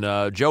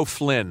 Ron? Joe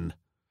Flynn.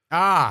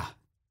 Ah,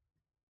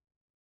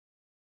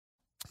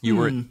 You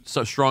were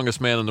so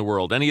strongest man in the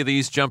world. Any of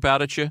these jump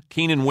out at you?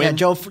 Keenan Wynn?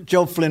 Yeah,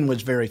 Joe Flynn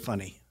was very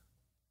funny.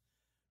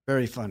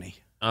 Very funny.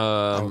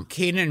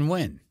 Keenan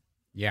Wynn.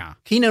 Yeah.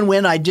 Keenan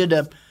Wynn, I did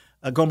a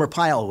Gomer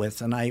Pyle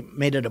with, and I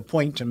made it a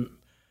point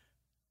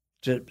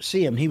to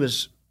see him. He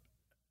was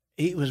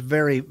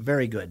very,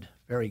 very good.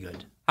 Very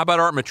good. How about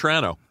Art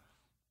Matrano?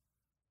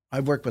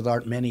 I've worked with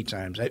Art many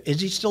times.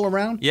 Is he still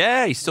around?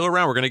 Yeah, he's still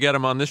around. We're going to get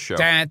him on this show.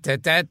 Da, da,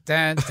 da,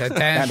 da, da,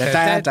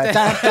 da,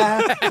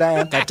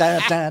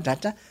 da,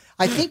 da.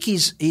 I think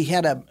he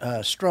had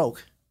a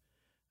stroke,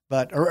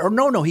 but or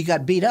no, he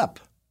got beat up.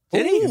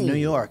 Did he? In New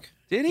York?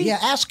 Did he? Yeah,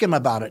 ask him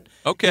about it.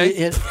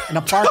 Okay. In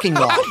a parking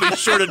lot. Be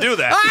sure to do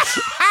that.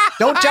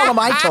 Don't tell him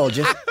I told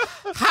you.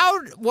 How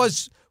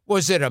was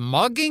it a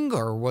mugging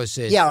or was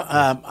it?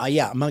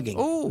 Yeah, mugging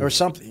Ooh. or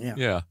something. Yeah.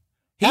 Yeah.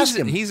 Ask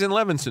him. He's in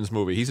Levinson's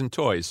movie. He's in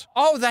Toys.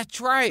 Oh,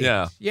 that's right.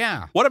 Yeah.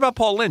 Yeah. What about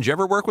Paul Lynde? Did you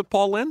ever work with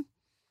Paul Lynde?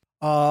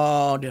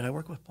 Oh, did I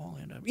work with Paul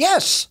Lynde?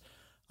 Yes,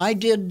 I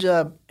did.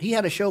 He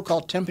had a show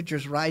called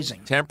Temperatures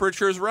Rising,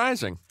 Temperature's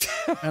Rising.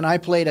 and I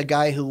played a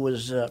guy who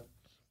was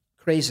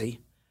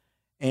crazy.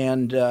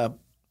 And I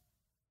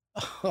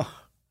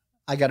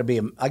got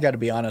to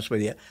be honest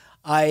with you.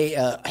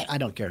 I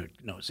don't care who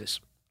knows this.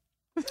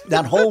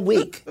 That whole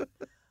week,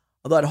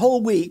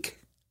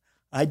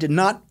 I did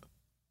not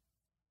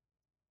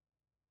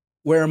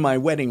wear my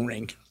wedding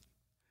ring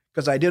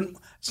because I didn't.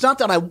 It's not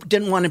that I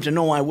didn't want him to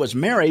know I was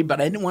married, but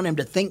I didn't want him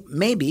to think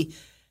maybe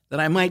that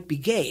I might be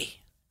gay,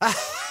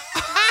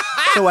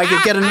 so I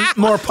could get in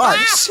more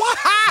parts.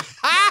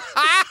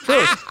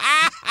 True.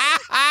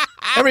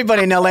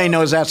 Everybody in L.A.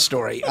 knows that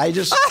story.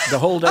 The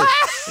whole day.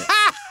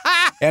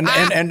 And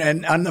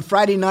on the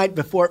Friday night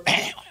before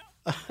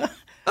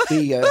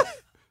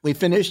we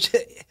finished,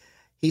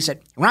 he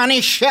said,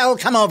 "Ronnie Schell,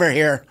 come over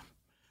here."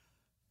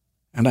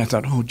 And I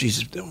thought, oh,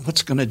 Jesus,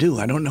 what's going to do?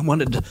 I don't know.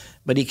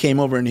 But he came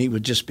over and he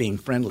was just being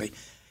friendly.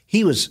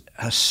 He was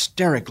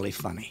hysterically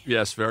funny.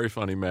 Yes, very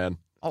funny man.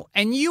 Oh,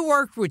 and you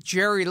worked with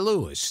Jerry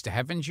Lewis,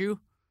 haven't you?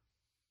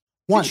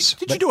 Once.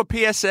 Did you do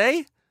a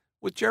PSA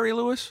with Jerry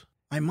Lewis?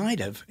 I might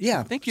have. Yeah.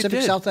 I think you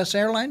Pacific did. Southwest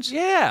Airlines?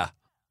 Yeah.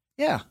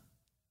 Yeah.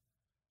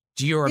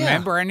 Do you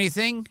remember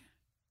anything?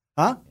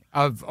 Huh?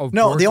 Of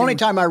No, the working- only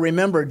time I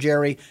remember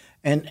Jerry,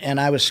 and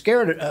I was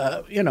scared,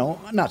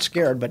 not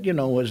scared, but,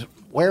 was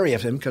wary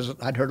of him because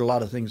I'd heard a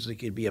lot of things that he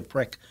could be a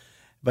prick.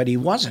 But he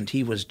wasn't.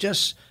 He was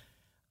just,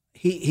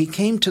 he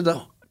came to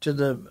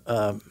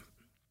the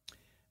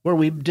where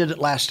we did it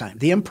last time,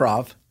 the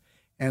Improv,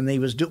 and they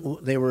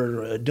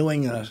were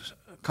doing a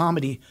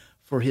comedy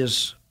for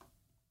his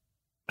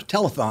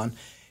telethon,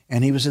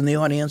 and he was in the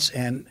audience,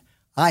 and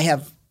I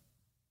have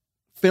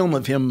film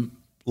of him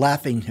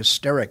laughing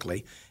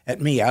hysterically at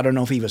me. I don't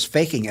know if he was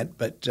faking it,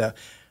 but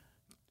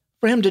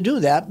for him to do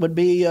that would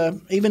be,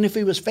 even if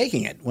he was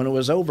faking it. When it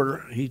was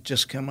over, he'd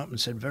just come up and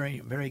said, very,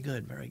 very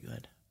good, very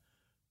good.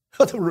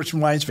 Which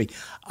reminds me,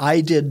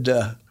 I did,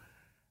 I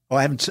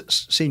haven't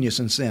seen you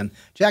since then.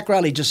 Jack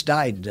Riley just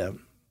died a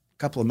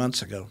couple of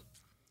months ago.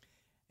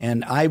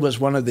 And I was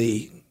one of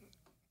the,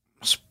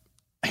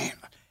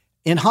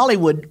 in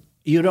Hollywood,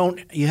 you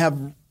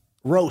have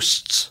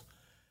roasts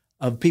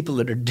of people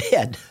that are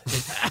dead.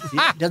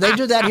 Do they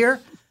do that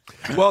here?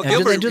 Well,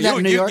 Gilbert, do they do that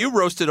in New York? You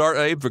roasted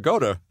Abe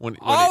Vigoda when he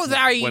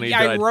died.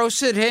 I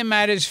roasted him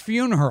at his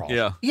funeral.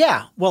 Yeah.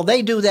 Yeah. Well,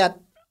 they do that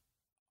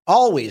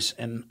always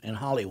in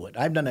Hollywood.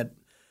 I've done it.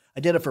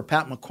 I did it for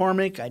Pat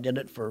McCormick. I did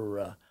it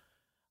for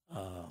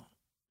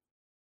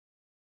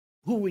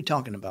who are we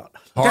talking about?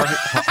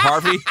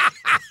 Harvey?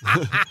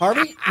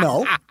 Harvey?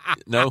 No.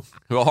 No.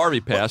 Well,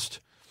 Harvey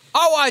passed.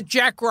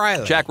 Jack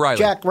Riley.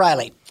 Jack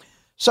Riley.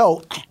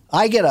 So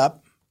I get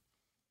up,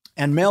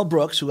 and Mel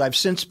Brooks, who I've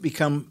since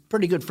become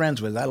pretty good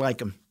friends with, I like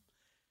him,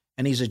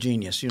 and he's a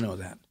genius, you know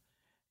that.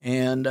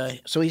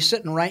 And so he's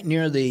sitting right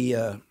near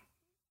the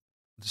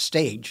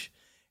stage,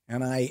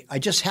 and I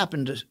just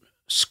happened to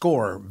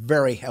score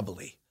very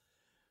heavily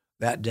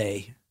that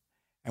day.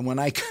 And when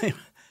I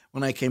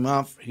came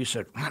off, he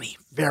said, "Ronnie,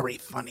 very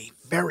funny,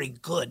 very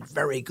good,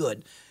 very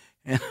good."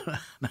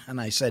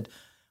 And I said,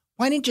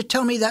 "Why didn't you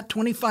tell me that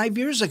 25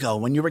 years ago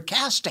when you were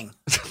casting?"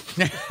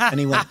 And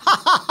he went,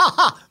 "Ha, ha, ha,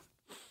 ha,"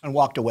 and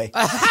walked away.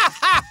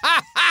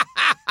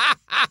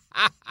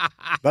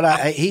 But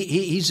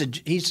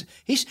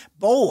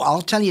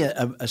I'll tell you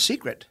a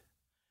secret.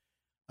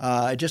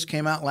 It just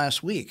came out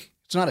last week.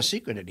 It's not a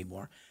secret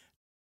anymore.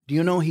 Do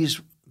you know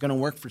he's going to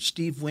work for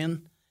Steve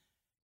Wynn?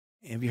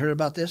 Have you heard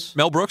about this?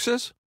 Mel Brooks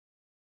is?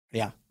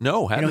 Yeah.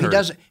 No, haven't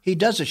heard. He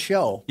does a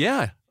show.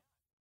 Yeah.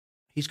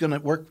 He's going to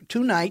work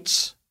 2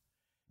 nights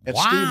at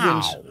Steve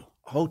Wynn's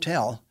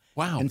hotel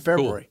in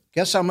February. Cool.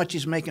 Guess how much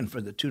he's making for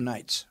the 2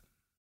 nights?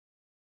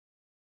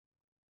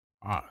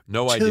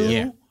 No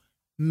idea. $2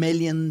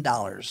 million.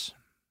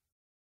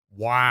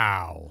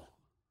 Wow.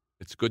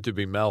 It's good to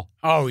be Mel.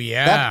 Oh,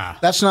 yeah.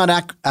 That's not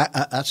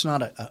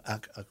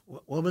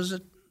what was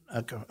it?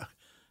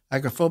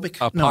 Agoraphobic?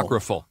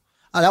 Apocryphal. No.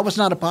 That was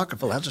not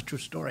apocryphal. That's a true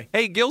story.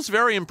 Hey, Gil's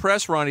very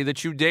impressed, Ronnie,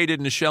 that you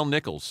dated Nichelle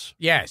Nichols.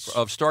 Yes.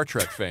 Of Star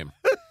Trek fame.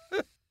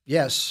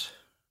 Yes.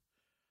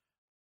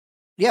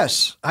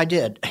 Yes, I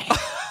did.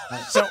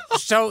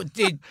 So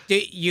did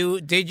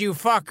you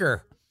fuck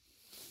her?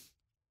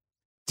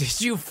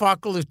 Did you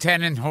fuck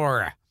Lieutenant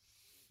Hora?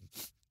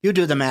 You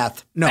do the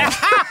math. No.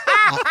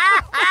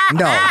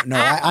 No.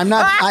 I'm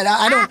not.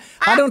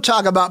 I don't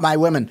talk about my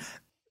women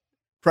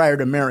prior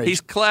to marriage. He's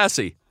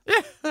classy.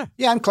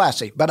 Yeah, I'm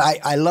classy, but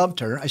I loved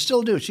her. I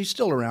still do. She's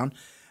still around,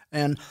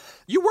 and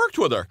you worked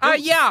with her.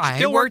 Yeah,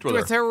 I worked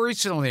with her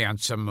recently on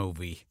some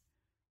movie.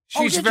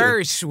 She's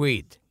very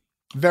sweet.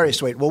 Very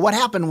sweet. Well, what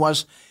happened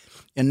was,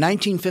 in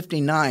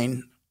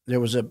 1959,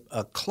 there was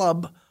a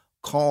club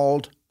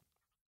called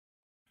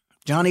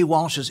Johnny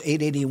Walsh's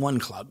 881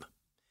 Club,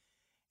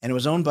 and it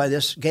was owned by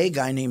this gay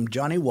guy named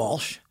Johnny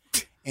Walsh,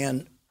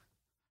 and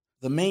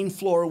the main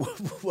floor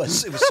it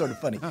was sort of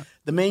funny.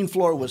 The main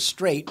floor was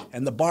straight,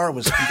 and the bar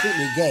was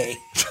completely gay,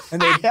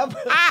 and they'd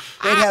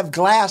have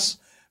glass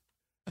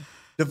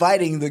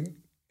dividing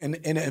and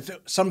if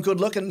some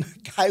good-looking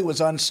guy was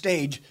on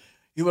stage,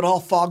 he would all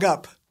fog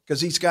up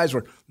because these guys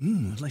were,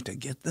 I'd like to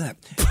get that.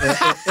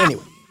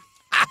 Anyway,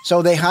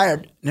 so they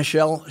hired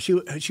Nichelle.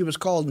 She was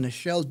called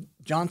Nichelle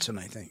Johnson,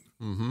 I think,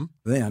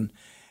 then,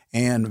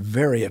 and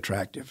very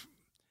attractive.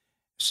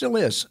 Still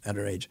is at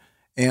her age.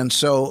 And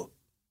so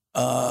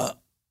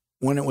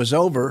when it was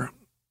over,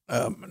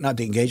 not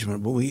the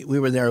engagement, but we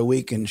were there a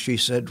week, and she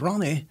said,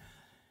 "Ronnie,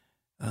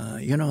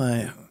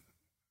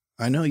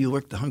 I know you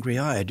worked the Hungry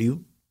Eye. Do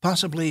you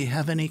possibly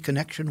have any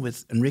connection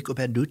with Enrico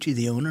Paducci,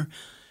 the owner?"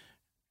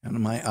 And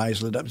my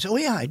eyes lit up. I said, "Oh,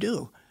 yeah, I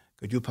do.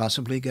 Could you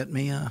possibly get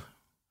me an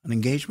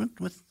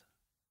engagement with?"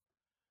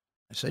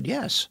 I said,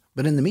 "Yes.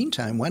 But in the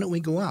meantime, why don't we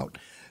go out?"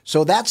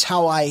 So that's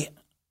how I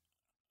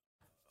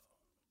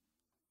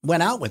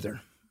went out with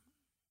her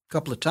a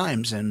couple of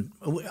times. And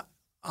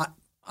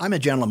I'm a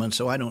gentleman,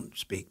 so I don't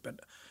speak.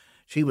 But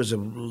she was a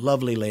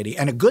lovely lady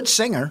and a good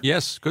singer.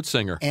 Yes, good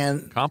singer.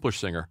 And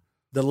accomplished singer.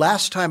 The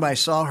last time I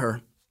saw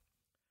her,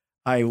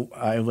 I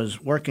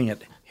was working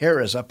at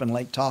Harrah's up in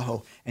Lake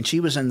Tahoe, and she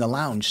was in the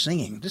lounge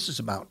singing. This is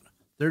about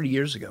 30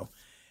 years ago.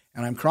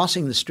 And I'm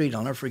crossing the street.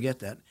 I'll never forget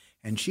that.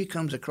 And she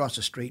comes across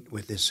the street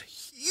with this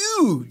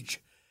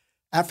huge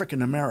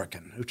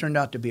African-American who turned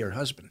out to be her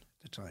husband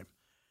at the time.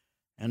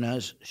 And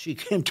as she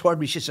came toward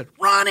me, she said,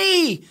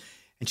 "Ronnie!"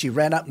 And she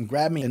ran up and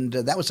grabbed me. And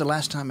that was the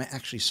last time I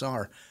actually saw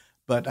her.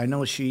 But I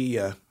know she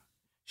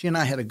and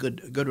I had a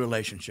good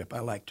relationship. I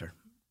liked her.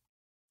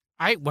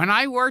 When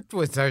I worked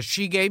with her,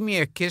 she gave me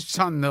a kiss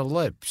on the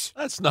lips.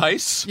 That's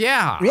nice.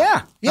 Yeah.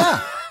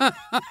 Yeah.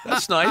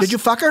 That's nice. Did you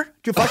fuck her?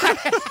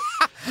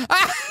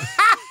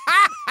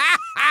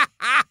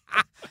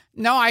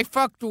 No, I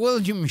fucked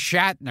William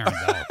Shatner,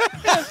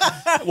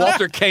 though.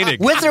 Walter Koenig.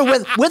 With or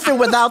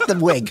without the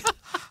wig?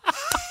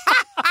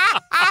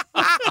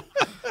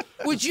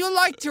 Would you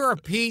like to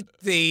repeat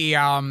the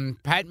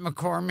Pat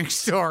McCormick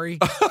story?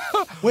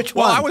 Which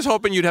one? Well, I was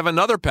hoping you'd have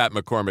another Pat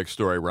McCormick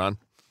story, Ron,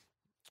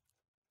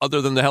 other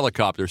than the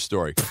helicopter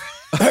story.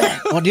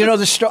 Well, do you know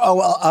the story?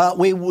 Oh, well,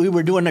 we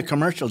were doing a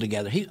commercial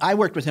together. I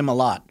worked with him a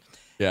lot.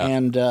 Yeah.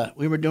 And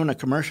we were doing a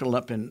commercial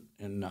up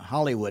in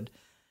Hollywood,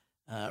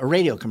 a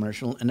radio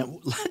commercial. And at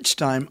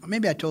lunchtime,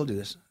 maybe I told you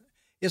this.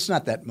 It's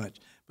not that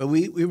much. But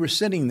we were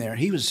sitting there.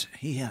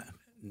 He had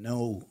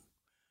no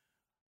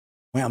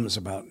whims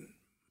about it.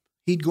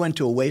 He'd go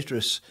into a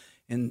waitress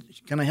and,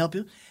 can I help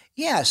you?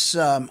 Yes,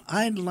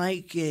 I'd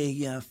like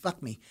a,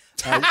 fuck me,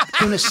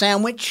 tuna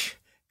sandwich.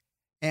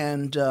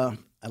 And I'd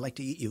like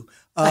to eat you.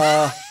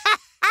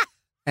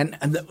 And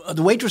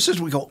the waitresses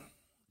would go,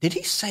 did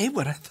he say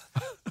what I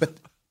thought? But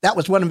that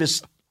was one of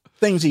his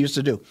things he used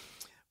to do.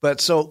 But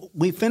so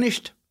we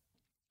finished,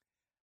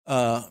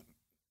 we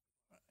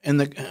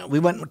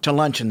went to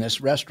lunch in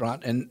this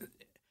restaurant, and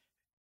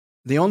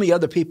the only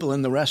other people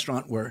in the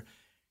restaurant were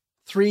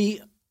three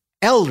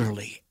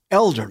elderly,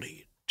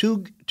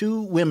 two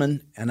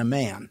women and a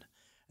man,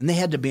 and they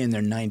had to be in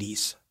their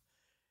 90s.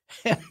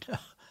 And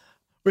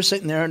we're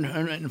sitting there,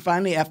 and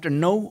finally, after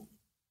no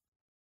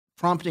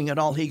prompting at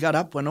all, he got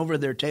up, went over to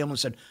their table, and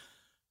said,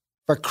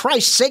 "For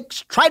Christ's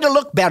sakes, try to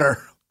look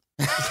better."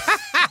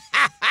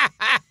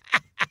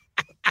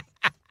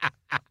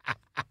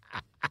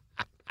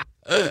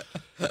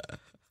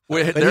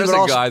 There's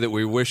a guy that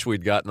we wish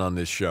we'd gotten on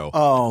this show.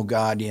 Oh,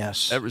 God,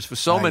 yes.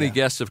 Many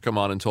guests have come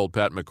on and told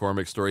Pat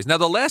McCormick stories. Now,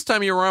 the last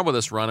time you were on with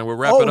us, Ron, and we'll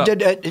wrap it up.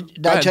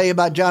 Did I tell you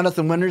about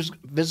Jonathan Winters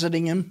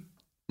visiting him?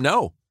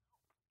 No.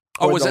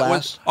 Was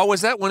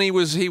that when he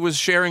was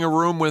sharing a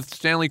room with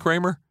Stanley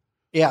Kramer?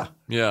 Yeah.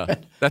 Yeah,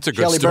 that's a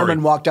good Shelley story.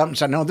 Berman walked up and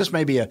said, "No, this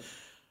may be a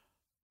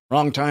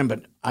wrong time,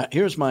 but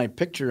here's my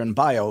picture and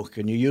bio.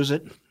 Can you use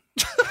it?"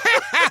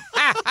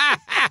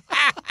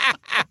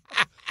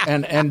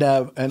 and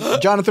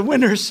Jonathan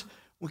Winters,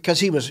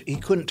 because he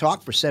couldn't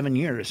talk for 7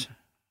 years.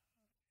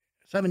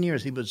 7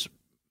 years he was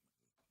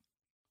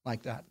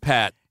like that.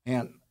 Pat.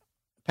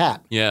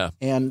 Yeah.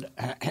 And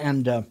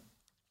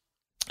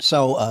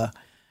so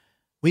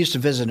we used to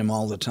visit him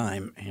all the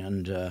time,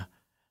 and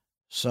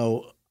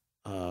so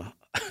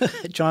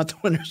Jonathan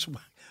Winters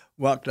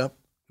walked up,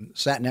 and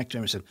sat next to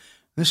him, and said,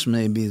 "This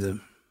may be the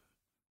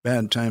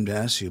bad time to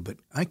ask you, but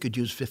I could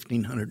use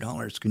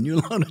 $1,500. Can you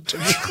loan it to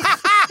me?"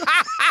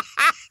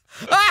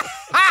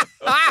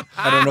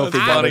 I don't know if he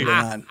got it or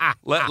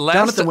not.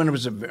 Jonathan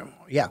Winters was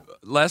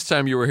Last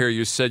time you were here,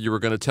 you said you were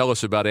going to tell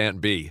us about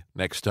Aunt B.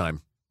 Next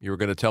time, you were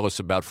going to tell us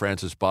about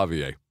Francis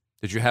Bavier.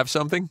 Did you have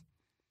something?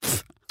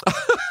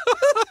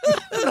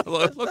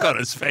 Look on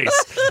his face.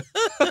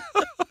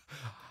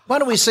 Why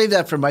don't we save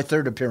that for my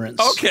third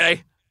appearance?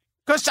 Okay.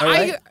 Because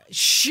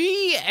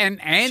she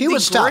and Andy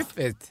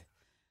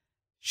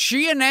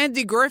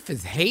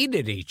Griffith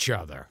hated each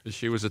other.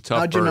 She was a tough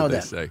How'd you know bird,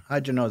 that? they say.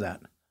 How'd you know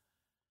that?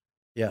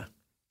 Yeah.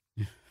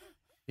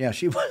 Yeah,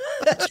 she was.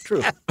 That's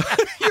true.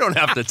 You don't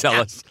have to tell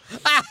us.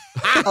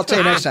 I'll tell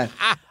you next time.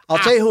 I'll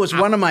tell you who was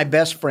one of my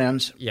best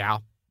friends. Yeah.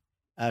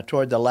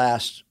 Toward the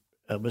last,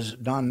 was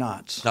Don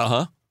Knotts.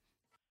 Uh-huh.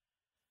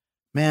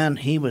 Man,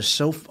 he was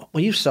so –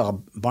 well, you saw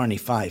Barney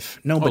Fife.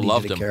 Nobody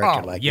did a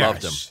character like yes.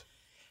 Loved him.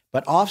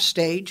 But off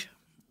stage,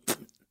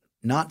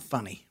 not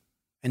funny,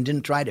 and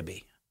didn't try to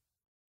be.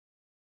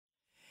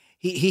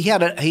 He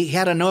had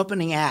an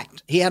opening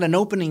act. He had an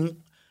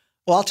opening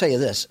 – well, I'll tell you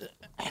this.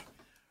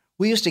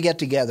 We used to get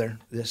together,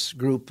 this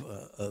group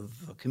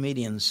of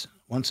comedians,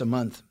 once a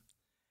month,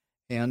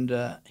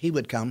 and he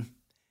would come,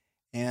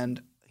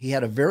 and he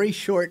had a very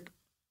short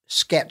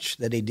sketch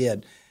that he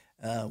did.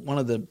 One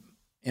of the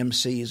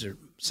MCs, or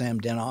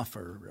Sam Denoff,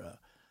 or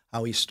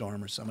Howie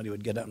Storm, or somebody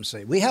would get up and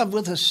say, "We have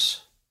with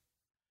us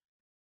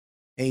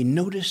a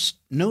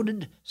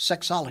noted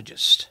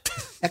sexologist,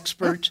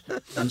 expert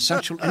on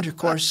sexual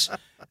intercourse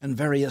and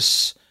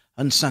various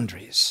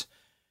unsundries,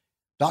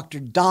 Dr.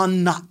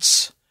 Don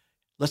Knotts.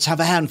 Let's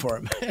have a hand for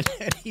him."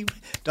 And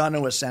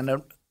Don would stand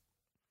up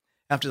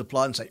after the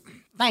applaud and say,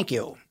 "Thank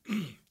you.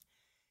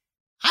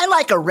 I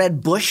like a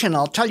red bush, and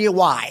I'll tell you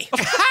why."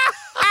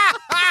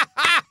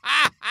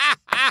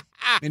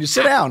 And you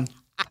sit down.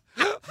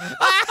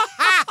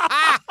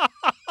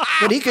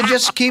 But he could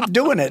just keep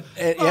doing it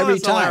every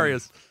time.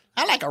 Hilarious.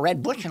 "I like a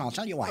red bush, and I'll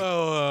tell you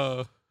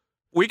why."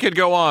 We could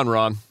go on,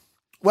 Ron.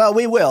 Well,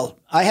 we will.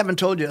 I haven't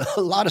told you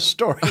a lot of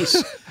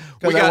stories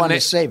because I want to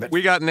save it.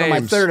 We got names.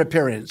 For my third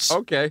appearance.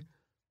 Okay.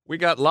 We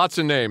got lots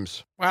of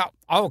names. Well,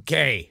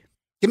 okay.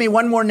 Give me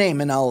one more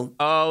name, and I'll...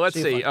 Let's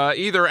see.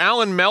 Either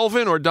Alan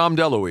Melvin or Dom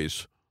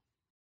DeLuise.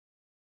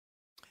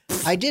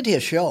 I did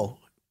his show.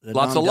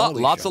 Lots of luck.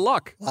 Lots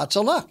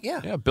of luck,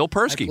 yeah. Yeah, Bill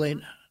Persky. I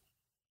played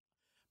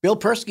Bill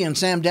Persky and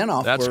Sam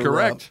Denoff. That's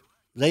correct.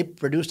 They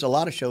produced a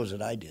lot of shows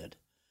that I did.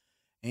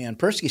 And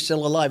Persky's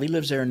still alive. He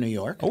lives there in New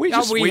York. Oh, we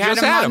had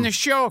him had on the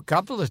show a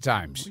couple of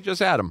times. We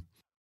just had him.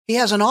 He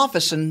has an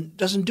office and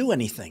doesn't do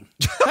anything.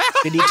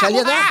 Did he tell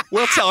you that?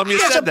 We'll tell him you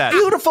said that. He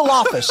has a beautiful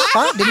office.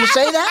 Huh? Did you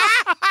say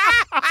that?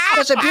 He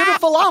has a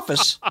beautiful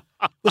office.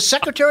 with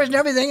secretaries and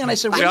everything. And I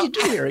said, what do you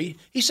do here?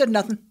 He said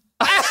nothing.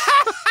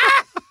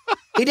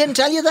 He didn't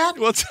tell you that?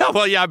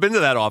 Well, yeah, I've been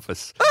to that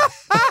office.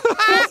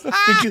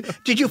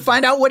 Did you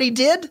find out what he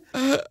did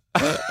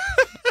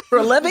for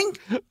a living?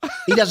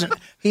 He doesn't.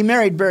 He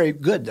married very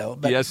good though.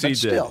 But, yes, he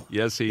still. did.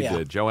 Yes, he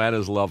did.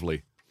 Joanna's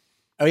lovely.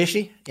 Oh, is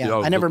she? Yeah,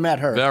 I never met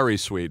her. Very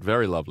sweet,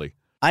 very lovely.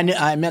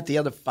 I met the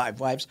other 5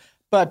 wives,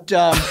 but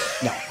no,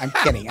 I'm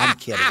kidding.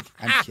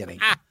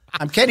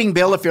 I'm kidding,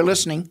 Bill. If you're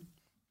listening.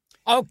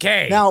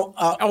 Okay. Now,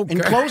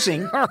 in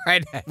closing, all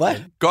right.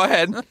 What? Go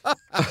ahead.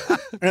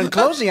 In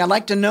closing, I'd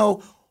like to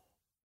know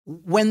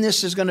when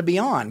this is going to be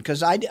on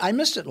because I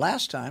missed it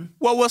last time.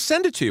 Well, we'll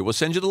send it to you. We'll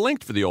send you the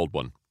link for the old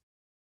one.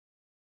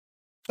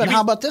 But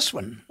how about this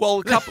one?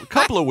 Well, a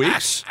couple of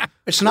weeks.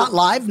 It's not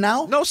live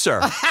now? No,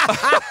 sir.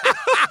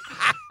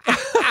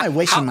 I'm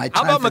wasting my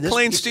time. How about for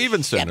McLean this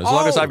Stevenson? As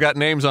long as I've got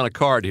names on a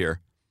card here.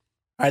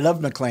 I love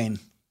McLean.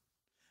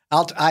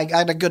 I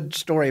got a good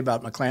story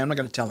about McLean. I'm not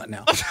going to tell it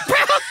now.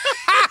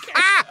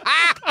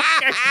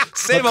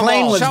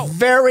 McLean was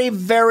very,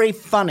 very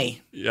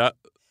funny. Yeah.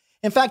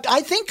 In fact,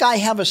 I think I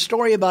have a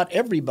story about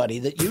everybody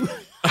that you.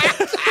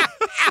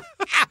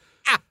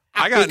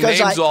 I got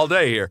names all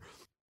day here.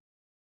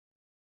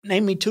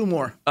 Name me 2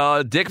 more.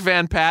 Dick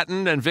Van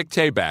Patten and Vic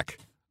Tayback.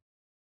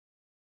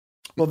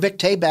 Well, Vic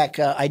Tayback,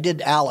 I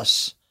did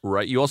Alice.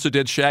 Right. You also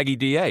did Shaggy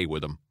D.A.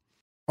 with him.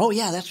 Oh,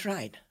 yeah, that's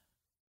right.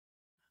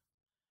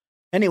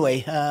 Anyway,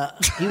 he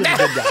was a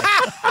good guy.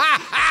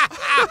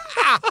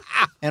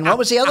 And what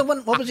was the other one?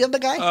 What was the other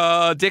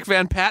guy? Dick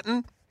Van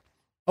Patten.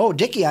 Oh,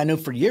 Dickie, I knew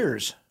for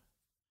years.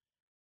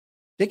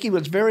 Dickie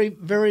was very,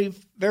 very,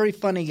 very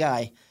funny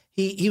guy.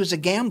 He was a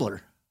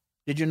gambler.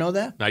 Did you know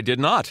that? I did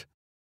not.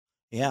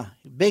 Yeah,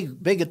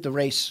 big at the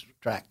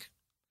racetrack.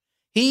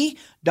 He,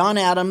 Don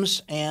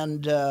Adams,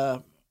 and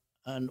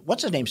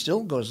what's his name?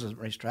 Still goes to the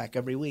racetrack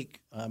every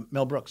week.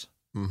 Mel Brooks.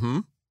 Mm-hmm.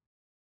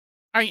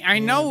 I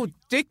know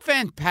Dick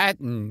Van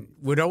Patten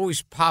would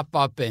always pop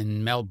up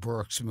in Mel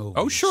Brooks movies.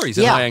 Oh, sure, he's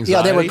in High Anxiety.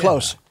 Yeah, they were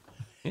close.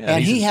 Yeah,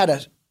 and he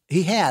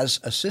has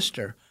a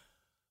sister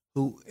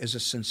who is a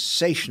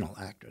sensational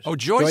actress. Oh,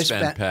 Joyce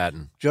Van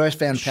Patten. Joyce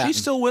Van Patten. She's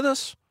still with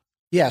us?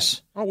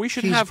 Yes. Oh, we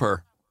should have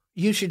her.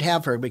 You should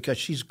have her because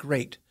she's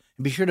great.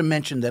 And be sure to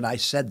mention that I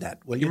said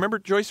that. Will you? You remember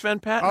Joyce Van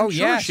Patten? Oh,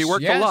 sure, yes. She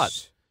worked a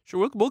lot.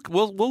 Sure,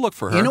 we'll look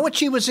for her. You know what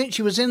she was in?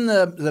 She was in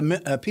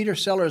the Peter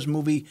Sellers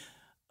movie.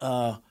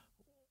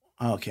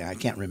 Okay, I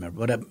can't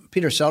remember. But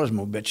Peter Sellers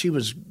movie, but she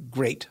was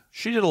great.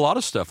 She did a lot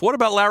of stuff. What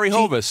about Larry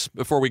Hovis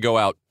before we go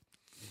out?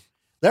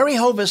 Larry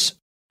Hovis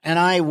and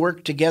I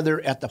worked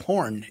together at the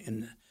Horn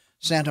in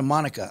Santa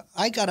Monica.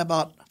 I got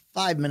about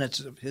 5 minutes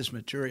of his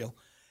material,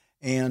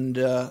 and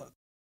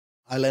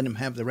I let him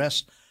have the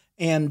rest.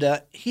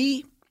 And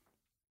he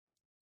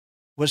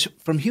was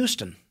from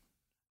Houston,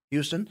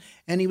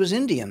 and he was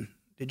Indian.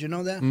 Did you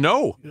know that?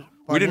 No.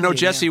 We didn't know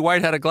Jesse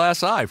White had a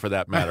glass eye, for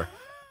that matter.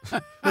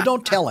 Well,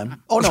 don't tell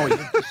him. Oh, no,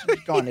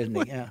 he's gone, isn't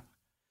he? Yeah. He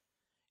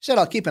said,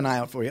 I'll keep an eye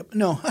out for you.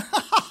 No.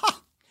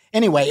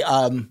 Anyway,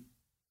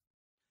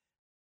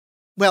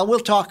 well, we'll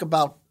talk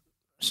about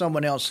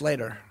someone else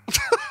later.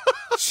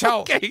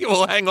 Okay,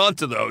 we'll hang on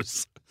to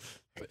those.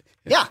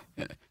 Yeah.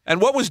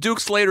 And what was Duke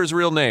Slater's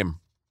real name?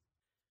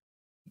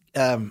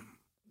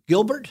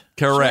 Gilbert?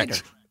 Correct.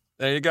 Slater.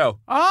 There you go.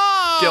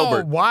 Oh,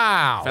 Gilbert.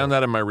 Wow. Found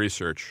that in my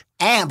research.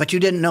 But you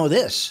didn't know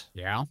this.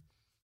 Yeah.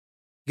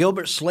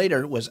 Gilbert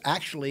Slater was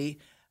actually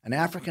an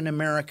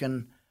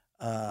African-American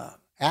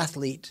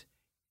athlete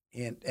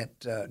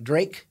at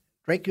Drake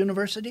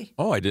University.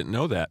 Oh, I didn't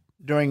know that.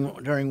 During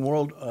not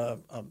World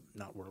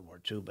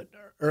War II, but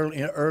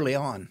early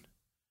on.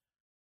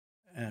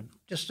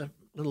 Just a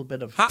little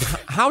bit of...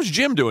 How's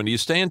Jim doing? Do you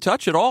stay in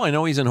touch at all? I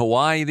know he's in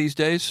Hawaii these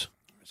days.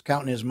 He's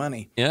counting his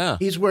money. Yeah.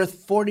 He's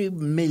worth $40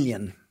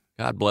 million.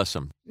 God bless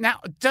him.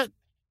 Now,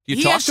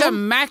 he has a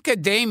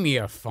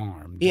macadamia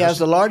farm. He has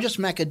the largest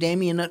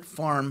macadamia nut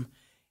farm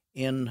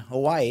in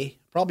Hawaii,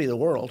 probably the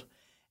world.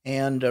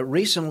 And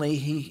recently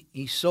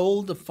he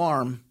sold the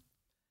farm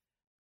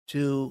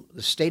to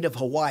the state of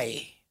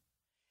Hawaii.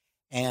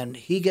 And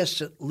he gets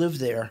to live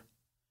there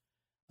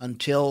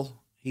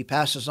until he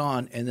passes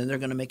on, and then they're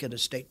going to make it a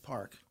state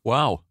park.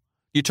 Wow.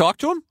 You talk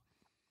to him?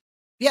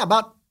 Yeah,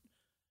 about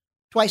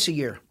twice a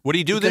year. Would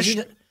he do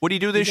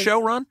this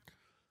show, Ron?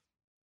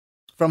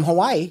 From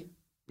Hawaii?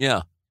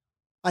 Yeah.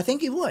 I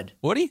think he would.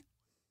 Would he?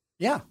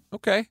 Yeah.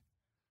 Okay.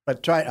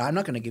 But I'm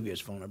not going to give you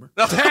his phone number.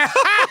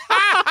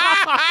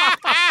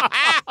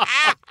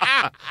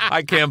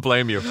 I can't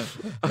blame you.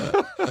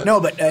 No,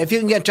 but if you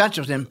can get in touch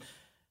with him,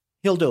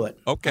 he'll do it.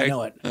 Okay. I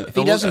know it. If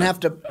he doesn't have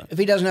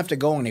to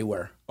go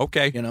anywhere.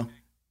 Okay. You know.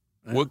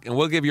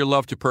 We'll give your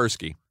love to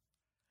Persky.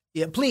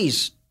 Yeah,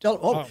 please.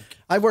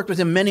 I've worked with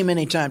him many,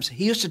 many times.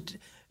 He used to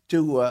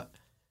do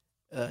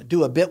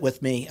a bit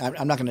with me.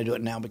 I'm not going to do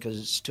it now because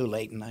it's too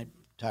late and I'm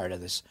tired of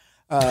this.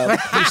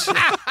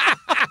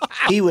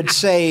 He would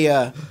say,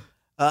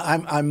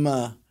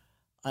 "I'm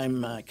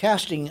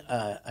casting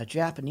a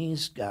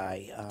Japanese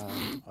guy.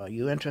 Are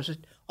you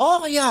interested?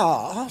 Oh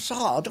yeah,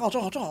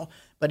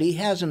 but he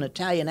has an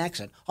Italian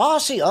accent. Oh,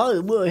 see,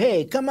 well,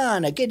 hey, come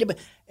on,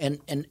 and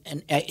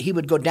he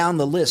would go down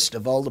the list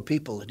of all the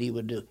people that he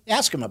would do.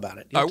 Ask him about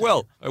it. I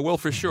will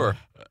for sure.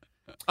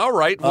 All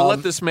right, we'll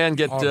let this man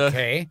get.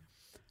 Okay.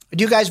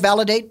 Do you guys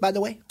validate, by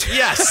the way?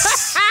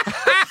 Yes,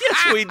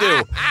 yes, we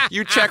do.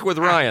 You check with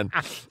Ryan.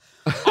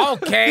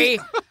 Okay.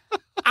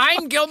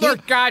 I'm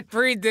Gilbert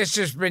Gottfried. This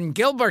has been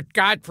Gilbert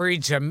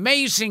Gottfried's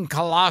Amazing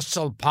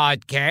Colossal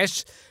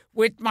Podcast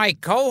with my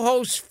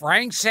co-host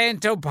Frank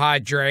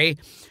Santopadre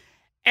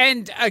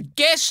and a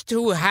guest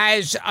who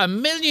has a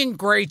million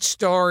great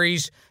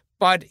stories,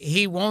 but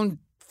he won't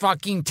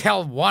fucking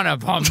tell one of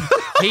them.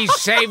 He's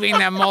saving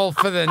them all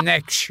for the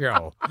next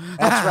show.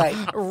 That's right.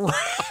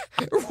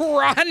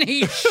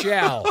 Ronnie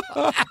Schell.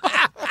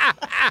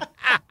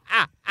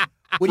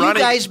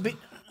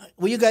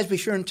 Will you guys be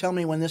sure and tell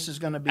me when this is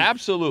going to be?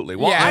 Absolutely.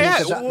 Well,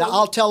 Yeah.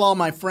 I'll tell all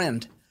my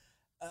friends.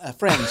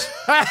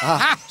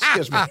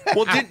 Excuse me.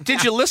 Well,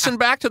 did you listen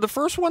back to the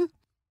first one?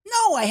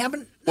 No, I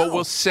haven't. No. Well,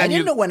 we'll send I didn't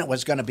you- know when it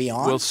was going to be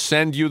on. We'll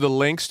send you the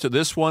links to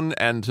this one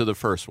and to the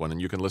first one,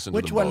 and you can listen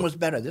Which to them one both. was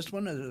better, this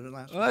one or the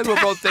last one? They were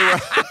both.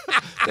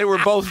 They were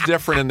both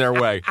different in their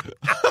way.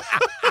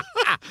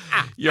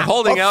 You're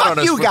holding out Fuck on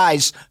us. you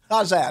guys.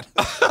 How's that?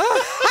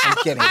 I'm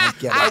kidding.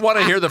 I want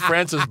to hear the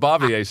Francis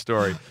Bavier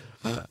story.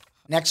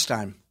 Next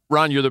time.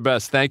 Ron, you're the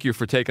best. Thank you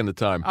for taking the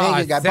time. Thank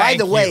you, guys. By thank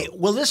the way, you.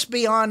 will this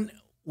be on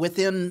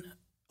within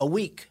a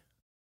week?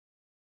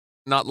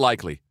 Not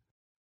likely.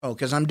 Oh,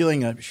 because I'm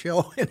doing a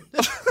show, believe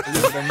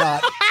it or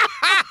not,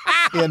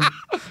 in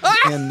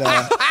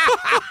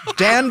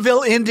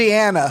Danville,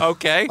 Indiana.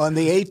 Okay. On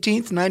the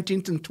 18th,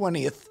 19th, and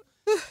 20th.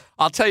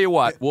 I'll tell you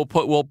what. We'll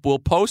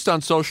post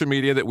on social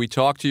media that we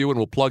talked to you, and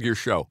we'll plug your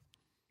show.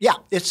 Yeah,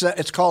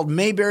 it's called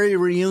Mayberry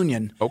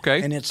Reunion.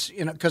 Okay. And it's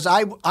because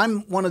I'm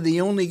one of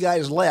the only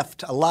guys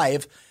left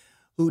alive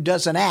who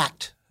doesn't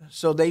act.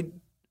 So they,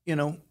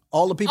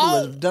 all the people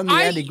that have done the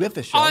Andy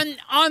Griffith show.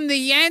 On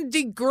the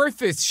Andy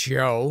Griffith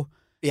show.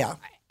 Yeah.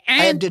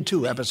 I And did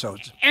 2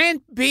 episodes.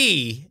 Aunt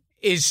B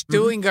is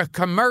doing a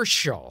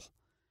commercial,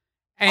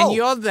 and Oh.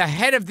 you're the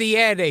head of the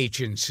ad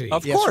agency.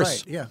 Of Yes, course.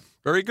 right, yeah.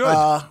 Very good.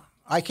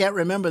 I can't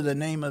remember the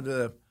name of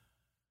the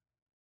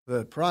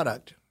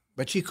product,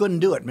 but she couldn't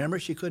do it. Remember,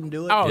 she couldn't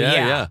do it. Oh, yeah.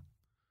 yeah.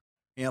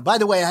 Yeah. By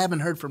the way, I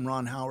haven't heard from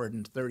Ron Howard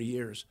in 30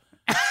 years.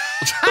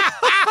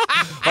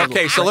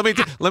 Okay, so let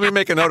me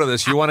make a note of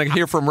this. You want to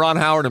hear from Ron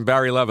Howard and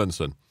Barry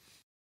Levinson?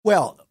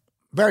 Well,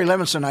 Barry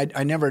Levinson,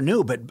 I never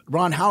knew, but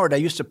Ron Howard, I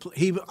used to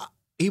he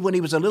when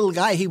he was a little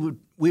guy,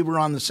 we were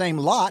on the same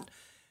lot,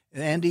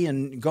 Andy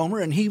and Gomer,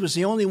 and he was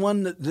the only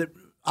one that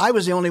I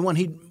was the only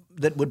one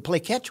that would play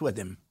catch with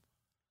him.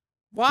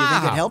 Wow. Do you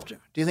think it helped?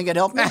 Do you think it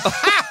helped me?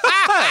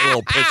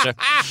 Little picture.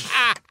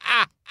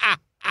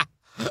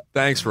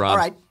 Thanks, Ron. All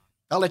right,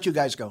 I'll let you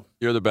guys go.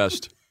 You're the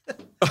best.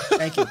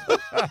 Thank you.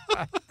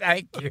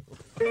 Thank you.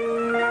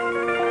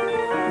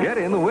 Get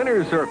in the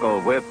winner's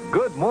circle with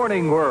Good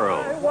Morning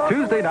World.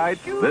 Tuesday night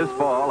this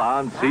fall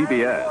on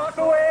CBS.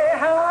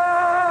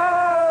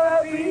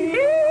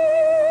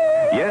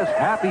 Yes,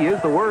 happy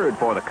is the word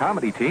for the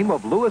comedy team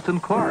of Lewis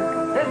and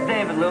Clark. This is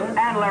David Lewis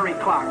and Larry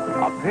Clark.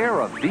 A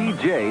pair of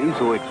DJs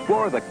who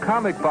explore the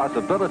comic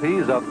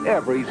possibilities of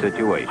every I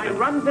situation.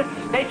 run this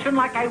station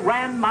like I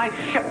ran my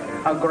ship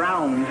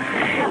aground.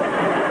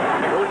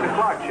 Lewis and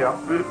Clark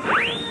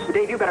show.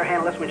 Dave, you better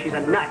handle this when she's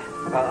a nut.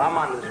 I'm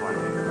on this one.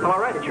 Well, all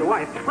right, it's your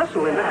wife.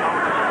 Listen, Linda.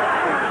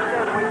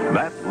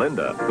 That's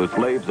Linda, who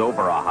slaves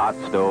over a hot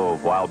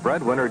stove, while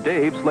breadwinner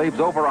Dave slaves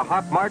over a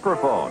hot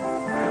microphone.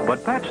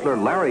 But bachelor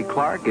Larry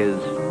Clark is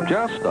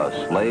just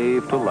a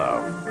slave to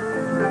love.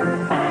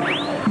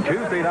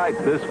 Tuesday nights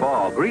this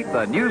fall, greet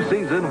the new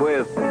season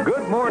with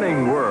Good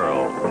Morning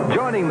World.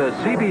 Joining the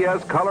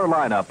CBS color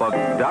lineup of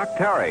Doc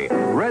Terry,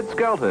 Red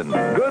Skelton,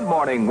 Good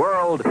Morning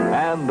World,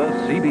 and the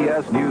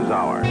CBS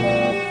NewsHour.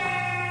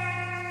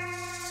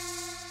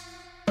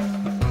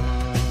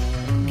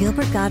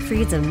 Gilbert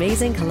Gottfried's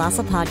Amazing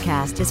Colossal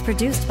Podcast is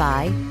produced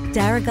by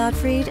Dara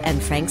Gottfried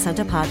and Frank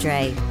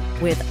Santopadre,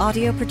 with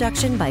audio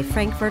production by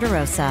Frank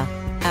Verderosa.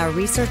 Our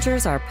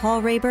researchers are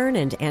Paul Rayburn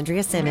and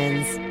Andrea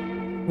Simmons.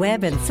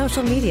 Web and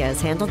social media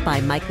is handled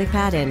by Mike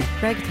McPadden,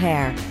 Greg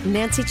Pear,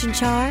 Nancy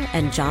Chinchar,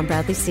 and John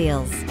Bradley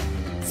Seals.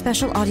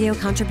 Special audio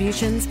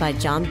contributions by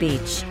John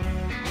Beach.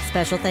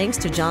 Special thanks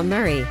to John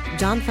Murray,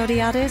 John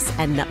Fodiatis,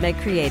 and Nutmeg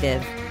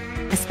Creative.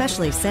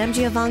 Especially Sam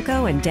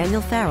Giovanco and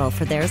Daniel Farrell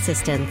for their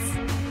assistance.